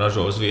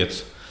ražo uz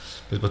vietas.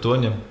 Bet par to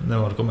viņam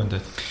nevar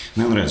komentēt.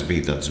 Vienreiz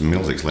bija tāds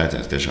milzīgs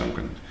lēciens tiešām,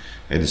 kad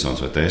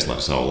Edisons vai Tesla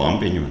ar savu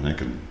lampiņu,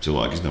 kad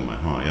cilvēki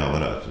izdomāja,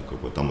 varētu kaut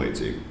ko tam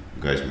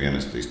līdzīgu gaismu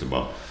ienest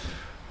istabā.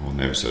 Un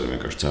nevis ar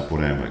vienkārši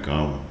cepurēm vai kā,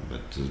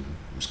 bet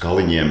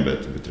skaliņiem,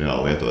 bet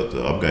reāli lietot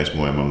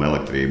apgaismojumam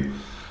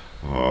elektrību.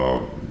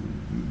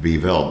 Bija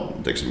vēl,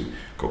 teiksim,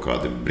 kaut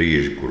kādi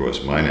brīži, kuros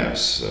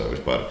mainījās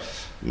vispār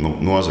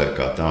nozare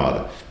kā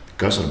tāda.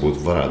 Kas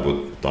varētu būt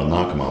tā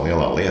nākamā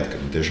lielā lieta,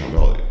 kad tiešām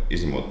vēl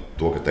izņemot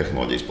to, ka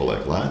tehnoloģijas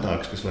paliek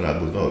lētākas, kas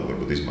varētu būt vēl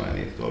varbūt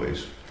izmainīt to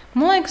visu?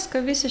 Man liekas,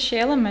 ka visi šie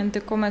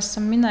elementi, ko mēs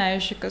esam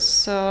minējuši, kas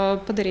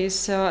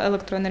padarīs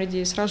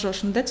elektroenerģijas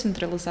ražošanu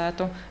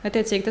decentralizētu,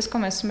 attiecīgi tas, ko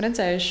mēs esam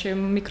redzējuši,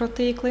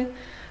 mikrotīkli.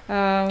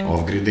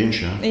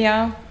 Off-gridiņš, jā.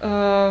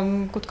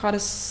 Kaut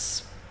kādas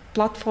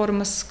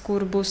platformas,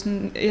 kur būs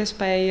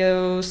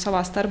iespēja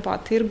savā starpā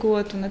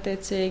tirgot un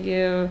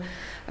attiecīgi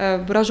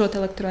ražot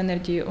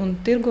elektroenerģiju un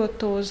tirgot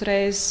to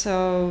uzreiz.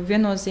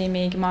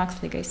 Viennozīmīgi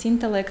mākslīgais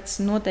intelekts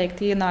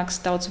noteikti ienāks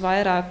daudz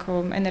vairāk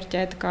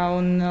enerģētikā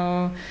un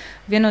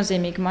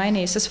viennozīmīgi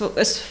mainīs.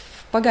 Es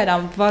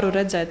pagaidām varu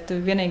redzēt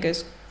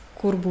vienīgais,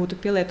 kur būtu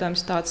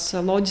pielietojams tāds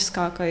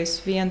loģiskākais.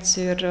 Viens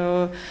ir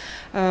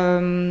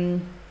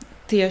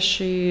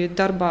tieši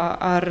darbā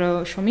ar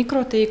šo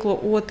mikrotīklu,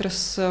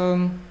 otrs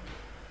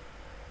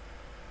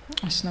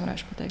es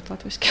nevarēšu pateikt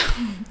latviski.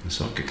 Es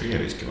saku,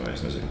 krieviski vai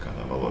es nezinu,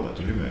 kādā valodā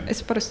tu gribēji. Es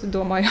parasti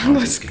domāju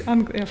angliski,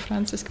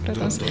 franciski,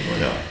 protams.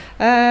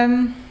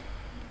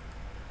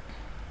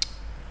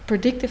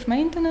 Predictive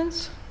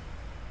maintenance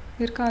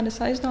ir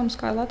kādas aizdomas,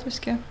 kā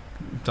latviski?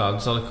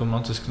 Tādu salikumu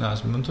latviski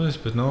neesmu mantojis,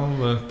 bet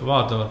pa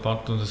vārdam var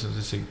pārtun, tas ir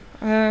ticīgi.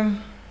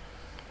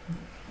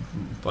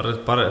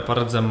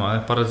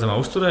 Paredzamā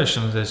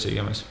uzturēšana, tiecīgi,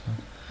 ja mēs...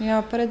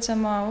 Jā,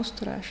 paredzamā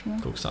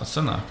uzturēšana. Kaut kas tāds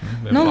sanāk,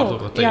 pārto,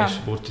 ko teikšu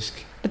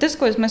burtiski. Bet tas,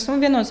 ko mēs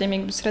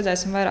viennozīmīgi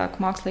redzēsim vairāk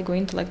mākslīgo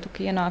intelektu,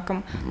 ka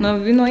ienākam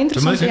no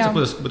interesantiem.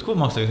 Bet ko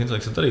mākslīgais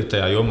intelekts darīt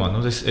tajā jomā?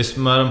 Es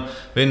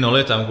viena no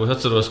lietām, ko es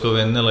atceros, ko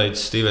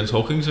neleicis Stevens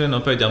Hawkings, viena no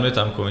pēdējām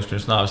lietām, ko viņš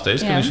pirms nāves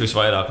teica, ka viņš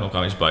visvairāk no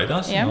kā viņš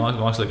baidās, no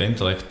mākslīgā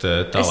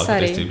intelekta tālāk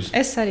attīstības.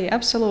 Es arī,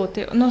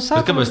 absolūti.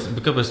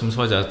 Bet kāpēc mums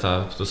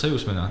vajadzētu to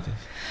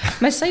sajūsmināties?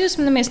 Mēs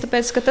sajūsminamies,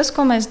 tāpēc, ka tas,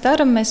 ko mēs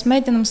darām, mēs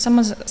mēģinām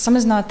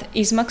samazināt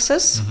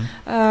izmaksas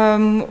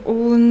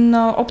un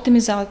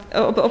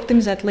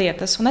optimizēt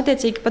lietas. Un,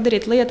 attiecīgi,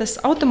 padarīt lietas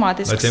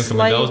automātiskas. Vai tiem,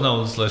 kam ir daudz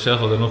naudas, lai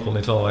shareholderi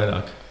nopelnītu vēl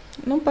vairāk?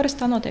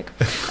 Parasti tā notiek.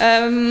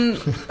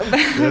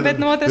 Bet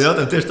no otras...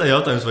 Tieši tā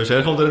jautājums, vai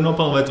shareholderi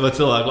nopelna, vai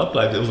cilvēku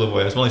labklājība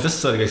uzlabojas. Man liekas, tas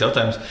ir svarīgais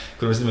jautājums,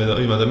 kur mēs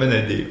izmantojam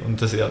enerģiju.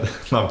 Un tas ir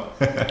labi.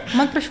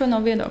 Man par šo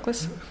nav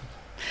viedoklis.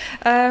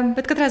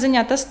 Bet katrā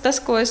ziņā tas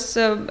ko es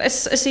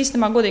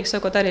īstenībā, godīgi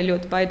sakot, arī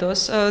ļoti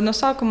baidos. No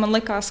sākuma man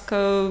likās, ka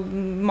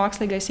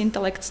mākslīgais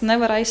intelekts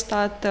nevar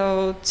aizstāt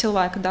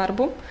cilvēka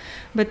darbu.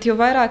 Bet jo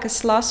vairāk es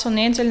lasu un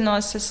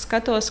iedziļinos, es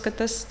skatos, ka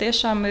tas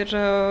tiešām ir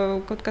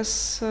kaut kas,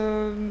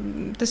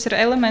 tas ir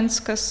elements,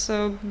 kas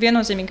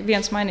viennozīmīgi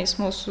mainīs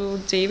mūsu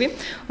dzīvi.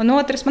 Un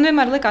otrs, man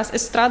vienmēr likās,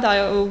 es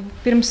strādāju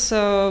pirms,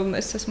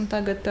 es esmu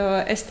tagad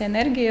Eesti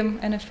Energia,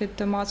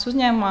 Enefit mācu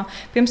uzņēmumā,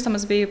 pirms tam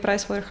es biju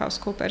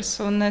PricewaterhouseCoopers,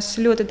 un es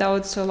ļoti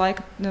daudz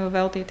laika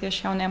veltīju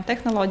tieši jaunajām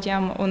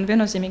tehnoloģijām un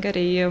viennozīmīgi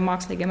arī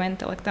mākslīgiem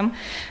intelektam.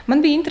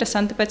 Man bija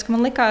interesanti, tāpēc, ka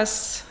man likās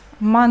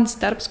mans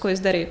darbs, ko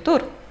es darīju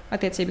tur,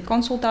 attiecīgi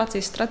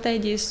konsultācijas,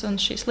 stratēģijas un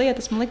šīs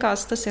lietas, man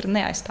likās, tas ir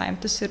neaizstājami.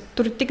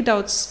 Tur ir tik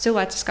daudz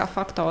cilvēciskā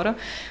faktora.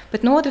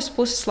 Bet no otras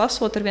puses,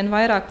 lasot ar vien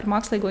vairāk par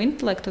mākslīgo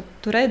intelektu,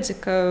 tu redzi,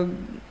 ka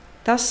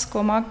tas,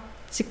 ko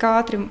cik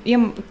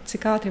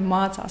ātri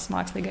mācās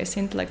mākslīgais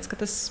intelekts, ka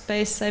tas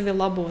spēj sevi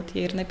labot,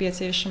 ja ir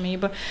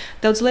nepieciešamība.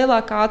 Daudz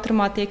lielākā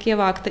ātrumā tiek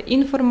ievākta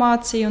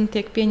informācija un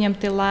tiek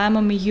pieņemti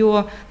lēmumi,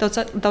 jo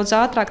daudz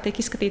ātrāk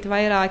tiek izskatīti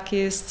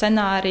vairāki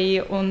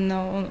scenāriji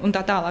un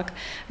tā tālāk.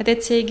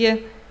 Attiecīgi,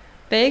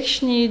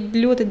 pēkšņi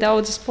ļoti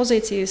daudzas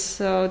pozīcijas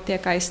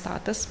tiek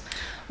aizstātas.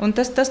 Un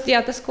tas,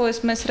 ko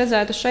mēs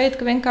redzētu šeit,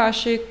 ka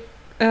vienkārši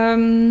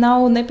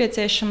nav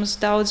nepieciešams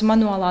daudz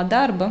manuālā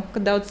darba, ka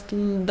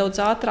daudz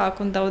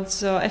ātrāk un daudz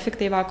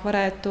efektīvāk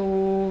varētu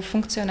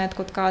funkcionēt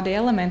kaut kādi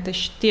elementi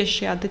tieši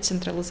šajā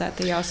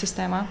decentralizētajā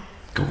sistēmā.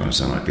 Kaut kā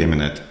sanāk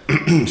pieminēt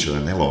šo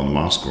Elonu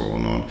Masku,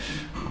 un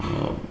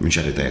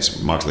viņš arī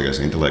teica,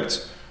 mākslīgais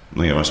intelekts,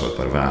 jau esot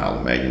par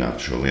vēlu mēģināt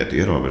šo lietu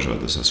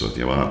ierobežot, tas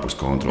esot jau ārpus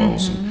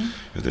kontrolas,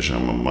 jo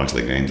tiešām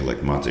mākslīgā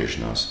intelekta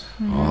mācīšanās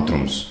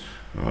ātrums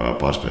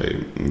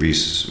pārspēja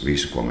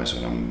visu, ko mēs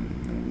varam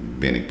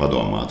vienīgi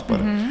padomāt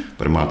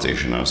par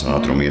mācīšanās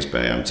ātrumu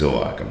iespējām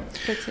cilvēkam.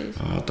 Precīzi.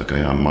 Tā kā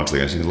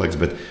mākslīgais intelekts,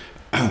 bet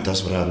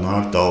tas varētu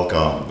nākt tālāk,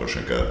 droši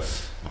vien,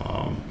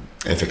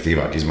 ka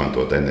efektīvāk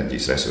izmantot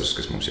enerģijas resursus,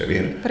 kas mums jau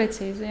ir.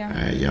 Precīzi, jā.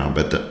 Jā,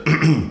 bet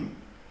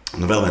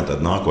vēl viena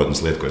tāda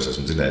nākotnes lieta, ko es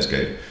esmu dzirdējis,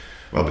 ka ir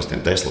vēl bez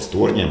tiem Teslas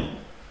torņiem,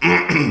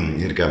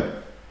 ir, ka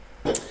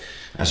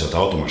esot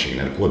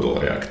automašīna ar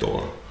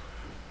kodolreaktoru.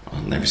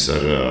 Nevis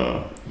ar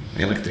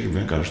elektrību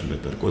vienkārši,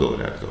 bet ar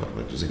kodolreaktoru.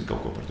 Vai tu zini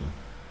kaut ko par to?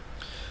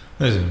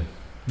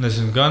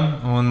 Nezinu gan,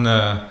 un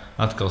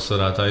atkal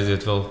varētu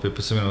aiziet vēl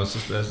 15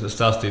 minūtes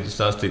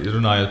stāstīt,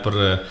 runājot par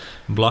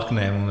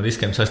blaknēm un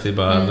riskiem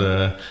saistībā ar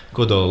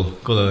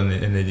kodola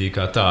enerģiju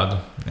kā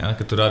tādu. Ja,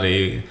 ka tur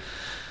arī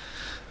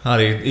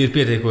ir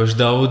pietiekoši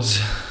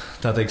daudz,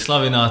 tā teikt,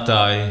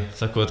 slavinātāji,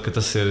 sakot, ka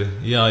tas ir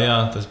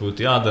tas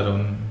būtu jādara,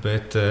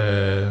 bet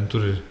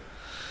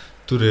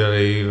tur ir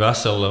arī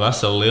vesela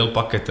liela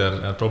pakete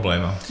ar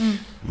problēmām.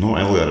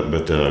 Elgar,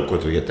 bet ko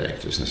tu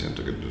ieteiktu? Es nezinu,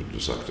 tagad tu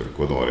saki, tur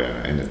kodolā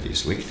enerģija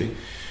slikti,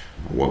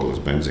 ogles,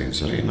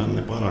 benzīns arī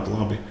nepārāk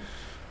labi,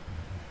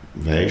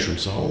 vējš un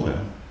saule,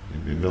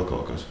 ir vēl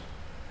kaut kas.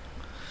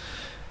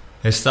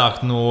 Es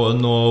sāktu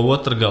no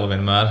otra gala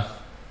vienmēr.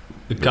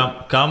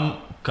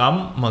 Kam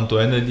man to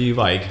enerģiju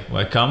vajag?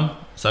 Vai kam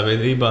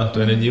sabiedrībā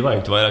to enerģiju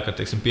vajag? Tu vairāk,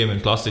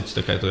 piemini klasiķus,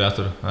 tā kā tu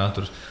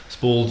jātur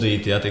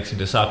spuldzīti,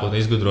 tie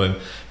sākotnēji izgudrojumi.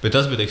 Bet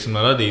tas bija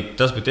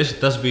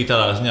tas bija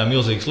tādā ziņā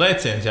milzīgs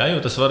lēciens, jo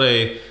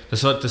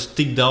tas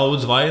tik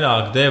daudz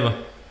vairāk deva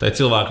tai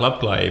cilvēku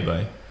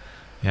labklājībai.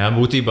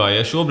 Būtībā,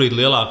 šobrīd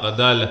lielākā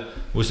daļa,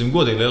 būsim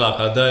godīgi,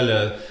 lielākā daļa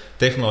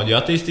tehnoloģija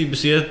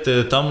attīstības iet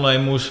tam, lai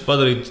mūs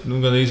padarītu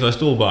gandrīz vai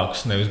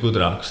stulbākus, nevis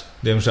gudrākus.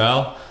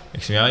 Diemžēl,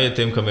 ja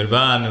tiem, kam ir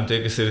bērni un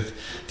tie,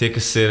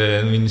 kas ir,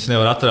 viņus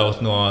nevar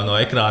atraut no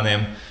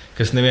ekrāniem,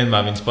 kas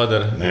nevienmēr viņus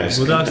padara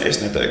gudrāks. Es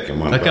neteiktu, ka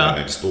man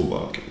bērni ir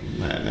stulbāki.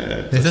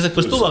 Es neteiktu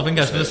par stulbāku,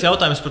 vienkārši tas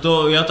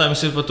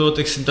jautājums ir par to,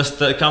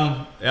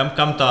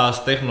 kam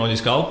tās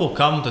tehnoloģijas kalpo,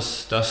 kam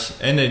tas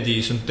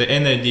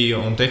enerģija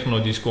un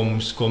tehnoloģijas,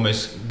 ko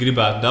mēs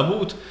gribētu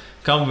dabūt,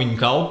 kam viņi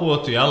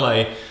kalpotu,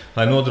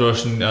 lai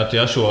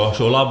nodrošinātu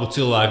šo labu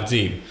cilvēku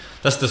dzīvi.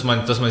 Tas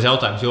mans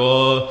jautājums,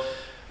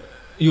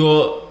 jo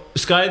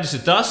skaidrs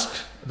ir tas,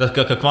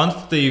 ka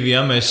kvantitīvi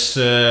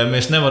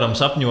mēs nevaram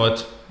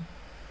sapņot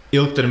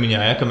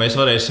ilgtermiņā, ka mēs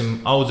varēsim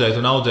audzēt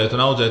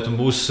un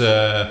būs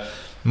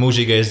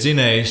mūžīgais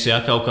dzinējs,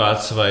 kaut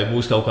kāds vai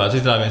būs kaut kāds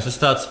izrāviens.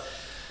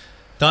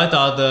 Tā ir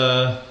tāda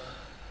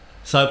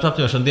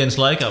sapņošana dienas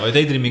laikā, vai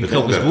daydreaming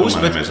kaut kas būs,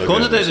 bet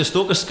koncentrēties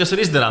to, kas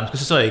ir izdarāms,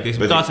 kas ir svarīgi.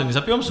 Kāds ir viņas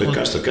apjoms?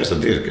 Kas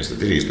tad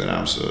ir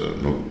izdarāms?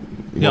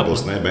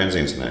 Ogles, ne,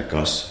 benzīns, ne,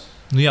 kas?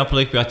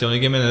 Jāpaliek pie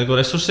atjaunīgiem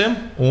energoresursiem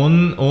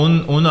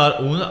un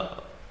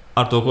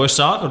ar to, ko es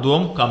sāku, ar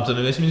domu, kam tad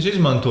mēs viņus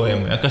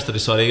izmantojam, kas tad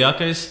ir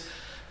svarīgākais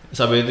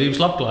sabiedrības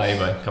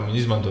labklājībai, kam viņa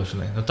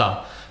izmantošanai. Tā.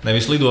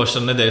 Nevis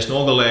lidošana nedēļas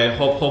nogalē,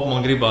 hop,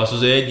 man gribās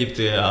uz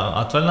Ēģipti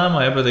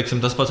atvaļinājumā, bet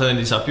tas pats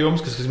enerģijas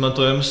apjoms, kas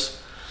izmantojams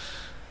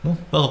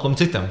vēl kam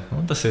citam.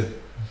 Tas ir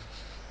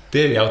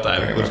tie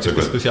jautājumi,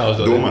 kurus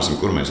jāuzdod. Domāsim,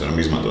 kur mēs varam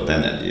izmantot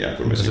enerģiju,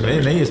 kur mēs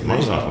varam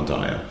mazāk un tā.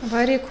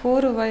 Vai arī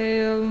kuru, vai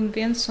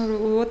viens un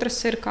otrs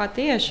ir kā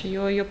tieši,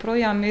 jo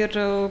joprojām ir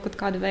kaut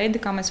kādi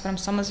veidi, kā mēs varam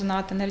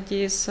samazināt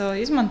enerģijas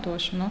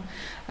izmantošanu.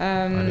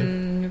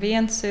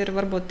 Viens ir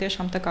varbūt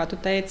tiešām, tā kā tu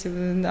teici,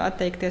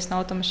 atteikties no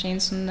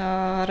automašīnas un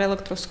ar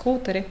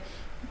elektroskūteri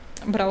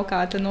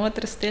braukāt, un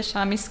otrs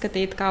tiešām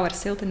izskatīt, kā var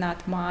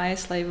siltināt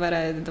mājas, lai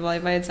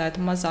vajadzētu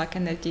mazāk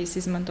enerģijas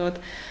izmantot.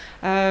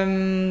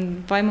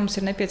 Vai mums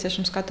ir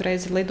nepieciešams katru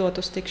reizi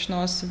lidot uz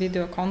tikšanos,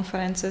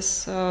 videokonferences,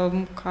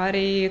 kā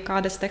arī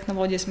kādas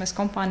tehnoloģijas mēs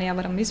kompānijā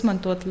varam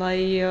izmantot, lai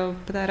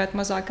patērētu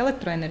mazāk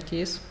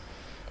elektroenerģijas.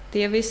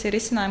 Tie visi ir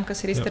risinājumi,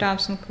 kas ir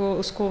izdarāms un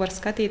uz ko var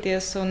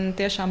skatīties un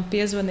tiešām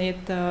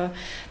piezvanīt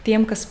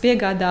tiem, kas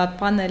piegādā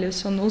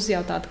paneļus un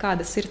uzjautāt,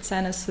 kādas ir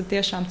cenas,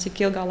 tiešām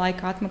cik ilgā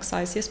laikā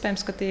atmaksājas.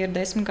 Iespējams, ka tie ir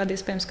 10 gadi,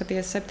 iespējams, ka tie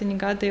ir 7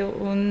 gadi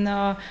un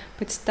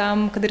pēc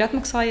tam, kad ir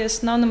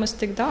atmaksājies, nav nemaz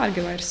tik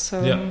dārgi vairs.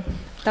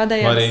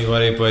 Arī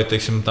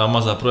tā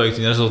mazā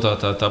projekta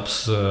rezultātā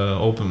taps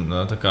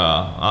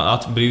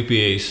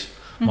brīvpieejas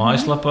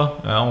mājaslapa,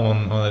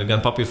 un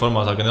gan papīra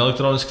formātā, gan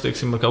elektroniski,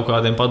 teiksim, ar kaut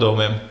kādiem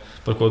padomiem,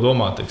 par ko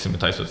domāt, teiksim,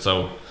 taisot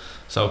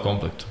savu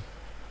komplektu.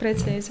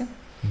 Precīzi.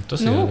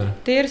 Tas ir jādara.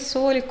 Tie ir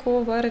soļi,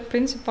 ko var,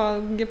 principā,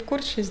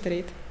 jebkurš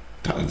izdarīt.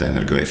 Tāda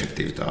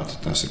energoefektivitāte,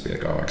 tas ir pie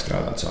kā vajag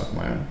strādāt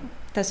sākumā, jā?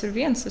 Tas ir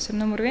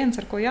numur viens,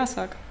 ar ko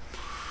jāsāk.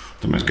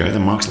 Tad mēs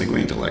gaidām mākslīgo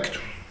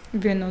intelektu.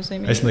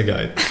 Viennozīmīgi. Es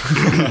negaidu.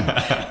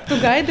 Tu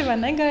gaidi vai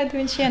negaidi,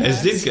 viņš ienāc? Es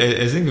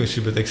zinu, ka viņš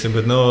ir,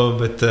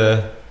 bet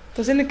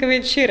Tu zini, ka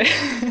viņš ir.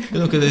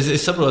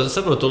 Es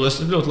saprotu, es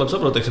ļoti labi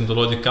saprotu, teiksim, to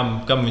loģiku,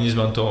 kam viņi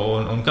izmanto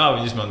un kā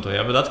viņi izmanto.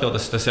 Jā, bet atkal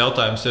tas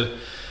jautājums ir,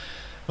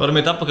 varam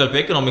iet atpakaļ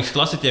pie ekonomikas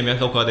klasiķiem,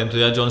 kaut kādiem,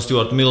 John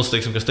Stuart Mills,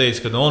 teiksim, kas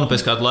teica, ka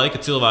pēc kāda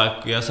laika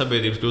cilvēku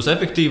sabiedrības kļūs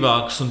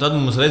efektīvākas, un tad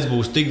mums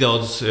būs tik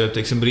daudz,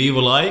 teiksim, brīva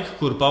laika,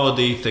 kur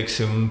pavadīt,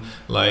 teiksim,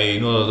 lai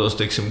nodotos,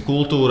 teiksim,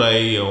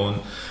 kultūrai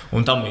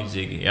un tam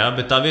līdzīgi. Ja?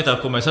 Bet tā vietā,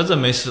 ko mēs redzam,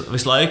 mēs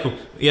visu laiku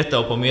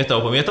ietaupam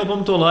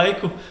to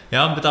laiku,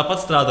 ja? Bet tāpat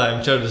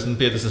strādājam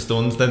 40-50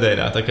 stundas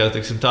nedēļā. Tā kā,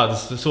 teiksim,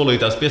 tādas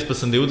solītās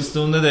 15-20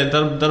 stundu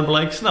nedēļa darba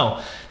laiks nav.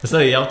 Tas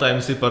arī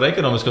jautājums ir par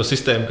ekonomisko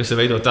sistēmu, kas ir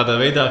veidot tādā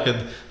veidā, ka,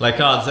 lai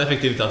kādas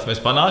efektivitātes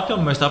mēs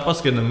panākam, mēs tāpat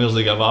skrienam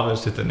milzīgā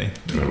vāveres sitenī.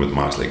 Tur varbūt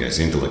mākslīgais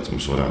intelekts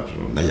mums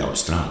varētu neļaut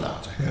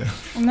strādāt.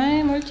 Nē,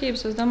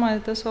 muļķības, es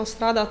domāju, tas vēl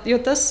strādāt,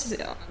 jo tas...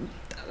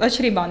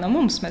 Atšķirībā no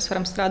mums, mēs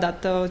varam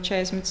strādāt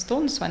 40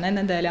 stundas vai ne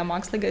nedēļā.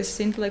 Mākslīgais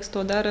intelekts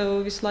to dara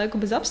visu laiku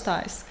bez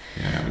apstājas.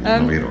 Jā,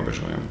 nav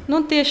ierobežojumi.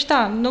 Tieši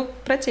tā,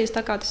 precīzi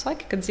tā kā tu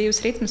saki, ka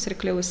dzīves ritms ir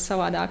kļuvis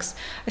savādāks.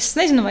 Es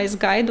nezinu, vai es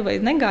gaidu vai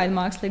negaidu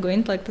mākslīgo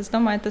intelektu. Es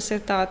domāju, tas ir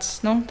tāds,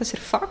 tas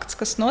ir fakts,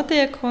 kas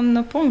notiek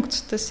un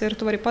punkts. Tas ir,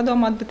 tu vari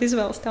padomāt, bet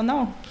izvēles tev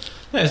nav.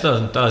 Nē, es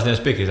tādā ziņā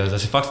piekrītu.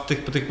 Tas ir fakts,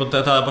 tikpat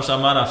tādā pašā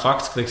mērā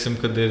fakts, ka, teiksim,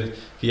 kad ir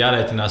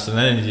jārēķinās ar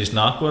enerģijas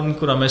nākotni,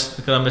 kurā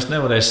mēs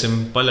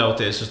nevarēsim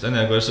paļauties uz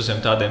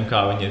energoresursiem tādiem,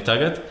 kā viņi ir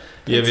tagad,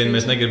 ja vien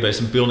mēs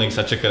negribēsim pilnīgi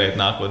sačakarēt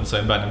nākotni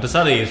saviem bērniem. Tas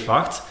arī ir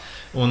fakts,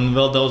 un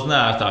vēl daudz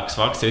neērtāks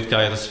fakts, it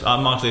kā ja tas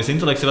mākslīgais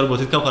intelekts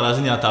varbūt ir kaut kādā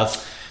ziņā tāds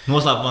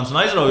noslēpumans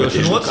un aizraujošs.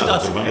 Bet tieši kādā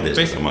tur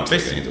baidies par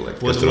mākslīgā intelektu?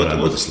 Kas tur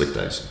varētu būt tas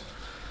sliktais?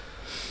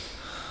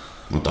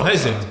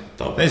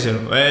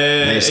 Nezinu.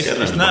 Es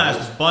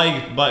neesmu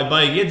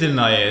baigi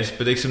iedziļinājies,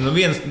 bet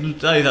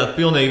tā ir tāda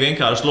pilnīgi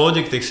vienkārša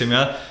loģika. Teiksim,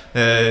 ja?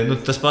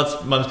 Tas pats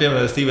manis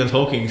pieminētais Stevens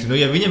Hawkings.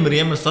 Ja viņam ir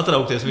iemesls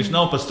satraukties, viņš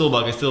nav pats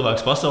stulbākais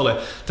cilvēks pasaulē,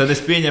 tad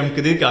es pieņemu, ka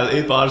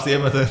ir pāris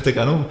iemesli.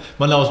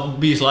 Man nav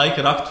bijis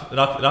laika rakt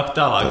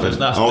tālāk.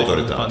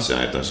 Autoritātes,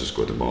 jā, tas, uz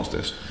ko tu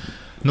balsties.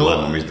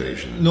 Lēmumu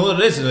izdarīšana.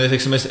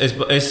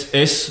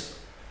 Es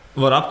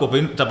var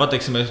apkopot, tāpat,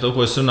 teiksim, to,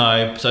 ko es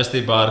runāju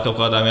saistībā ar kaut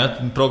kādām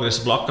progresa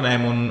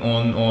blaknēm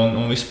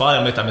un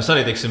vispārējām lietām. Es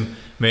arī, teiksim,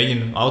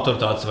 mēģinu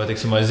autoritātes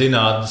vai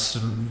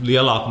zinātnes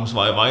lielākums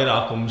vai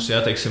vairākums,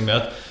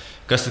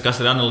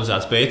 kas ir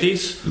analizēts,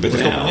 pētīts. Bet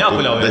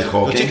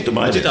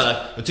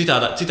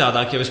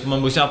citādāk, ja man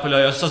būs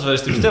jāpaļaujas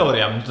sazvērstības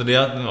teorijām, tad,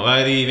 vai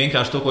arī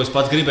vienkārši to, ko es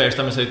pats gribēju,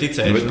 tam es arī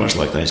ticēju. Bet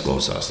pašlaik tā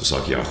izklausās. Tu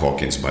saki,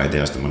 Hawkins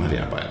baidījās, tad man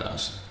arī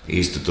jābaidās.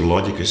 Īsti tur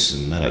loģika, es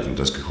neredzu,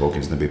 tas, ka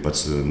Hawkins nebija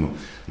pats,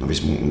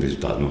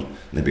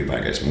 nebija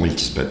baigais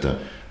muļķis, bet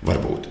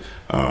varbūt.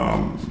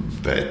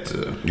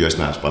 Jo es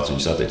neesmu pats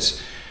viņu saticis.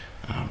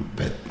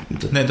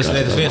 Nē, tas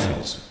ir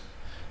viens.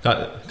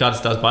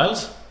 Kādas tās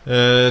bailes?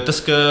 Tas,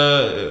 ka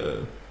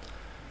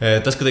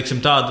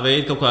teiksim, tāda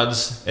veida kaut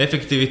kādas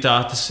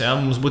efektivitātes,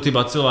 mums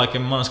būtībā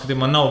cilvēkiem, manā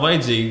skatījumā, nav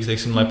vajadzīgas,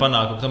 teiksim, lai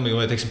panāktu tam,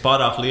 vai teiksim,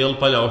 pārāk liela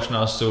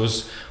paļaušanās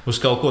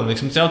uz kaut ko.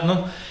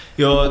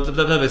 Jo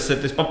tāpēc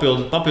es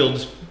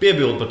papildus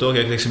piebildu par to,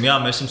 ka teiksim,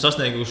 mēs esam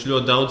sasnieguši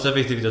ļoti daudz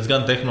efektivitātes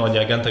gan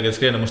tehnoloģijā, gan tagad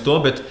skrienam uz to,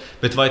 bet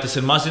vai tas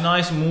ir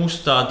mazinājis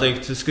mūsu, tā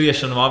teikt,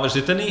 skriešanu vāveres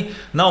ritenī?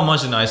 Nav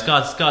mazinājis.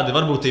 Kāda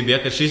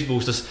varbūtība, ka šis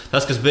būs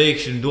tas, kas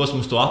beigšņi dos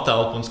mums to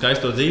attelpu un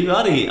skaisto dzīvi,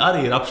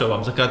 arī ir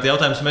apšaubāms. Tā kā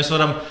jautājums, mēs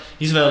varam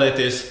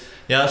izvēlēties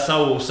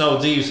savu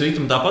dzīves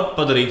ritmu tāpat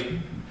padarīt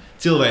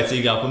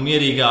cilvēcīgāku un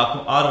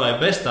mierīgāku ar vai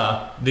bez tā,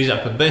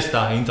 drīzāk pat bez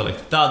tā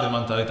intelekta. Tāda ir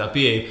man tā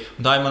pieeja.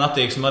 Un tā ir man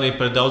attieksme arī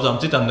pret daudzām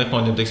citām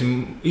tehnoloģijām. Teiksim,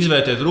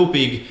 izvērtēt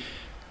rūpīgi,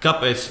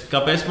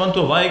 kāpēc man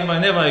to vajag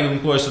vai nevajag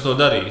un ko es ar to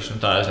darīšu.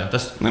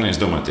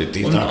 Es domāju, tā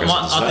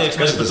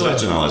kas ir tas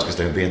racionālais, kas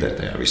tev biedē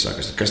tajā visā,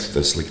 kas ir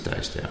tas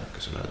sliktais tajā,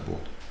 kas varētu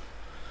būt.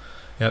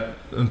 Ja,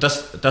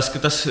 tas,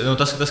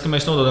 ka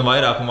mēs nododam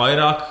vairāk un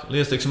vairāk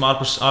lietas, teiksim,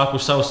 ārpus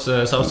savus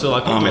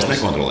cilvēku kontroles. Mēs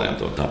nekontrolējam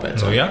to,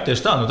 tāpēc. Jā,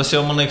 tieši tā. Tas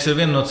jau, man liekas, ir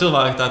viena no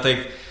cilvēka, tā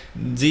teikt,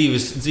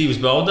 dzīves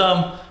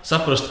baudām,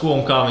 saprast, ko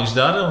un kā viņš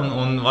dara,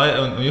 un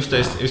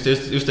justies,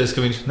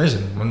 ka viņš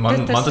nezina.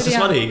 Man tas ir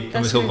svarīgi,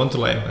 ka mēs kaut ko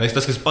kontrolējam.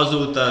 Tas, kas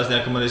pazūd,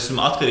 ka man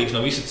esmu atkarīgs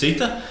no visa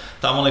cita,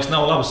 tā, man liekas,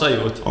 nav laba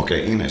sajūta. Ok,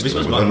 Ines,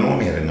 tu var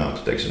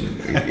nomierināt, teiksim,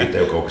 ir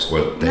tev kaut kas, ko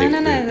teikt.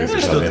 Nē,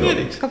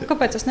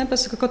 kāpēc es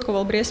nepasaku kaut ko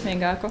vēl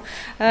briesmīgāku?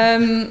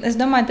 Es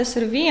domāju, tas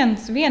ir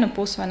viena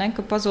puse, vai ne,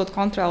 ka pazūd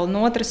kontroli, un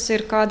otrs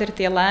ir, kādi ir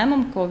tie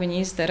lēmumi, ko viņi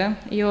izdara.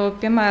 Jo,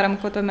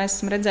 piemēram, ko mēs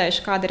esam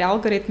redzējuši, kādi ir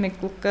algoritmi,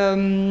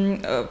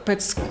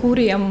 pēc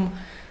kuriem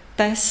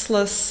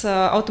Teslas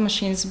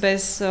automašīnas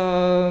bez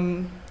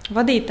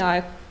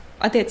vadītāja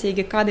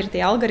attiecīgi, kādi ir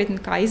tie algoritmi,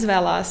 kā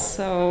izvēlās,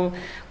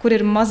 kur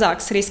ir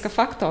mazāks riska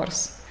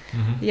faktors.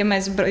 Ja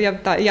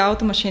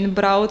automašīna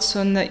brauc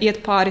un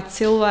iet pāri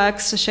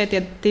cilvēks, šeit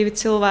iet 2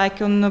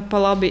 cilvēki un pa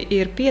labi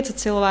ir 5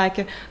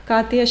 cilvēki, kā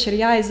tieši ir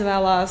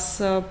jāizvēlās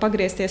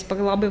pagriezties pa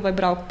labi vai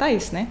braukt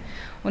taisni.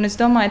 Un es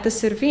domāju,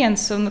 tas ir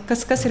viens, un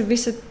kas ir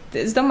visa,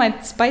 es domāju,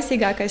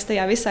 spaisīgākais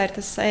tajā visā ir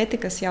tas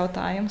ētikas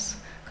jautājums.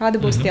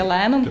 Kādi būs tie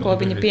lēmumi, ko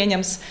viņi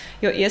pieņems,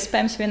 jo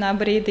iespējams vienā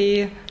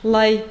brīdī,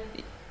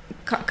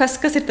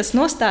 kas ir tas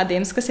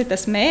nostādījums, kas ir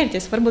tas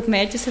mērķis? Varbūt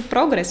mērķis ir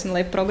progress, un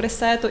lai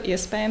progresētu,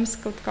 iespējams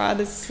kaut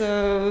kādas...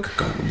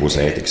 Būs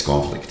ētikas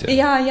konflikti.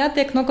 Jā,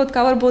 jātiek no kaut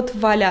kā varbūt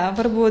vaļā.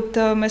 Varbūt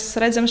mēs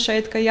redzam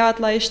šeit, ka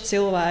jāatlaiž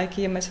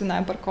cilvēki, ja mēs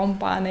runājam par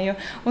kompāniju,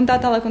 un tā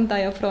tālāk un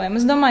tā joprojām.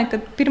 Es domāju,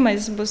 ka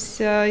pirmais būs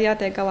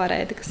jātiek galā ar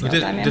ētikas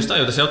jautājumiem. Tieši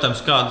tā, jo tas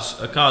jautājums,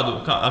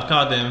 ar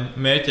kādiem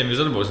mērķiem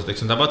jūs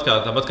darbosiet.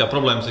 Tāpat kā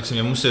problēmas,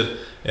 ja mums ir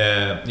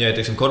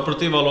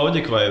korporatīvā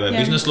loģika vai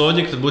biznesa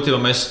loģika, tad būtībā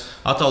mēs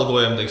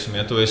atalgojam,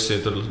 ja tu esi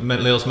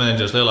liels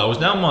menedžers lielā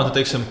uzņēmumā,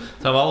 tad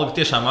tava alga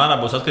tiešām ārā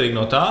būs atkarīga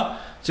no tā,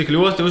 cik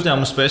ļoti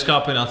uzņēmums spēj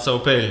kāpināt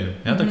savu peļņu.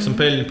 Ja?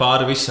 Peļņu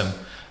pāri visam.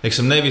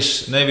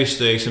 Nevis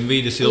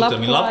vīdes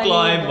ilgtermiņa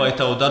labklājība vai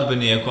tavu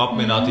darbinieku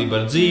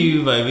apmierinātība ar dzīvi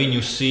vai viņu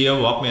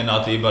sievu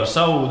apmierinātība ar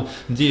savu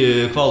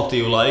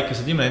kvalitīvu laiku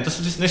ar ģimeni. Tas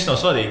viss nav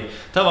svarīgi.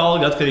 Tava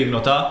alga atkarīga no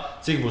tā,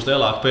 cik būs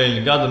lielāka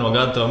peļņa gadu no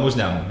gada tavam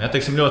uzņēmumam. Ja?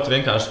 Ļoti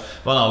vienkārši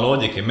banāla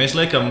loģika. Ja mēs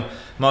liekam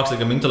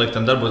mākslīgam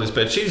intelektam darboties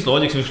pēc šīs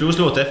loģikas, viņš kļūst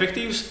ļoti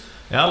efektīvs,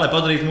 ja? Lai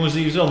padarītu mūsu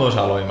dzīves vēl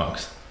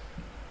nožēlojamākas.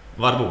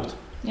 Varbūt.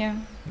 Jā.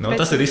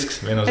 Tas ir risks,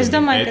 viennozīmīgi. Es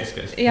domāju,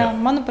 ka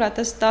manuprāt,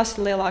 tas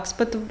ir lielāks.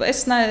 Pat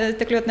es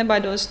tik ļoti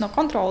nebaidos no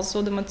kontrolas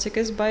zuduma, cik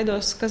es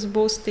baidos, kas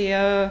būs tie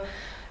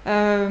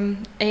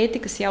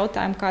ētikas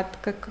jautājumi,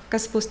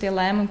 kas būs tie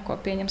lēmumi, ko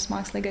pieņems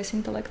mākslīgais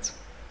intelekts.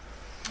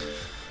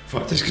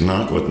 Faktiski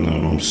nākotnē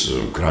mums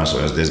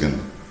krāsojas diezgan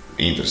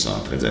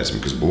interesanti.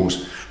 Redzēsim, kas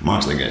būs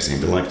mākslīgais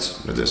intelekts,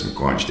 redzēsim,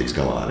 ko viņš tiks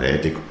galā ar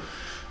ētiku.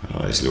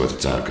 Es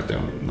ļoti ceru, ka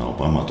tev nav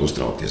pamata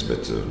uztraukties,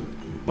 bet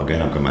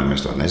pagaidām, kamēr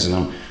mēs to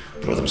nezinām,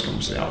 protams, ka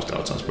mums ir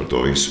jāuztraucās par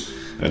to visu.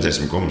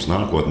 Redzēsim, ko mums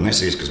nākotnē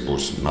nesīs, kas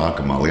būs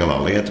nākamā lielā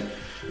lieta.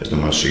 Es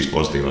domāju, šīs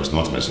pozitīvās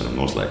nots mēs varam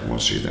noslēgt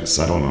mūsu šīs dienas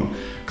sarunu.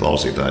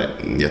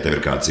 Klausītāji, ja tev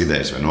ir kādas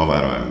idejas vai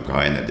novērojumi,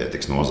 kā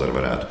enerģētikas nozara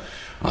varētu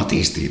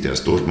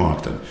attīstīties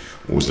turpmāk,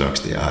 tad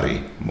uzrakstīja arī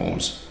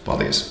mums.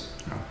 Paldies!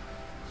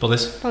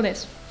 Paldies!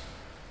 Paldies!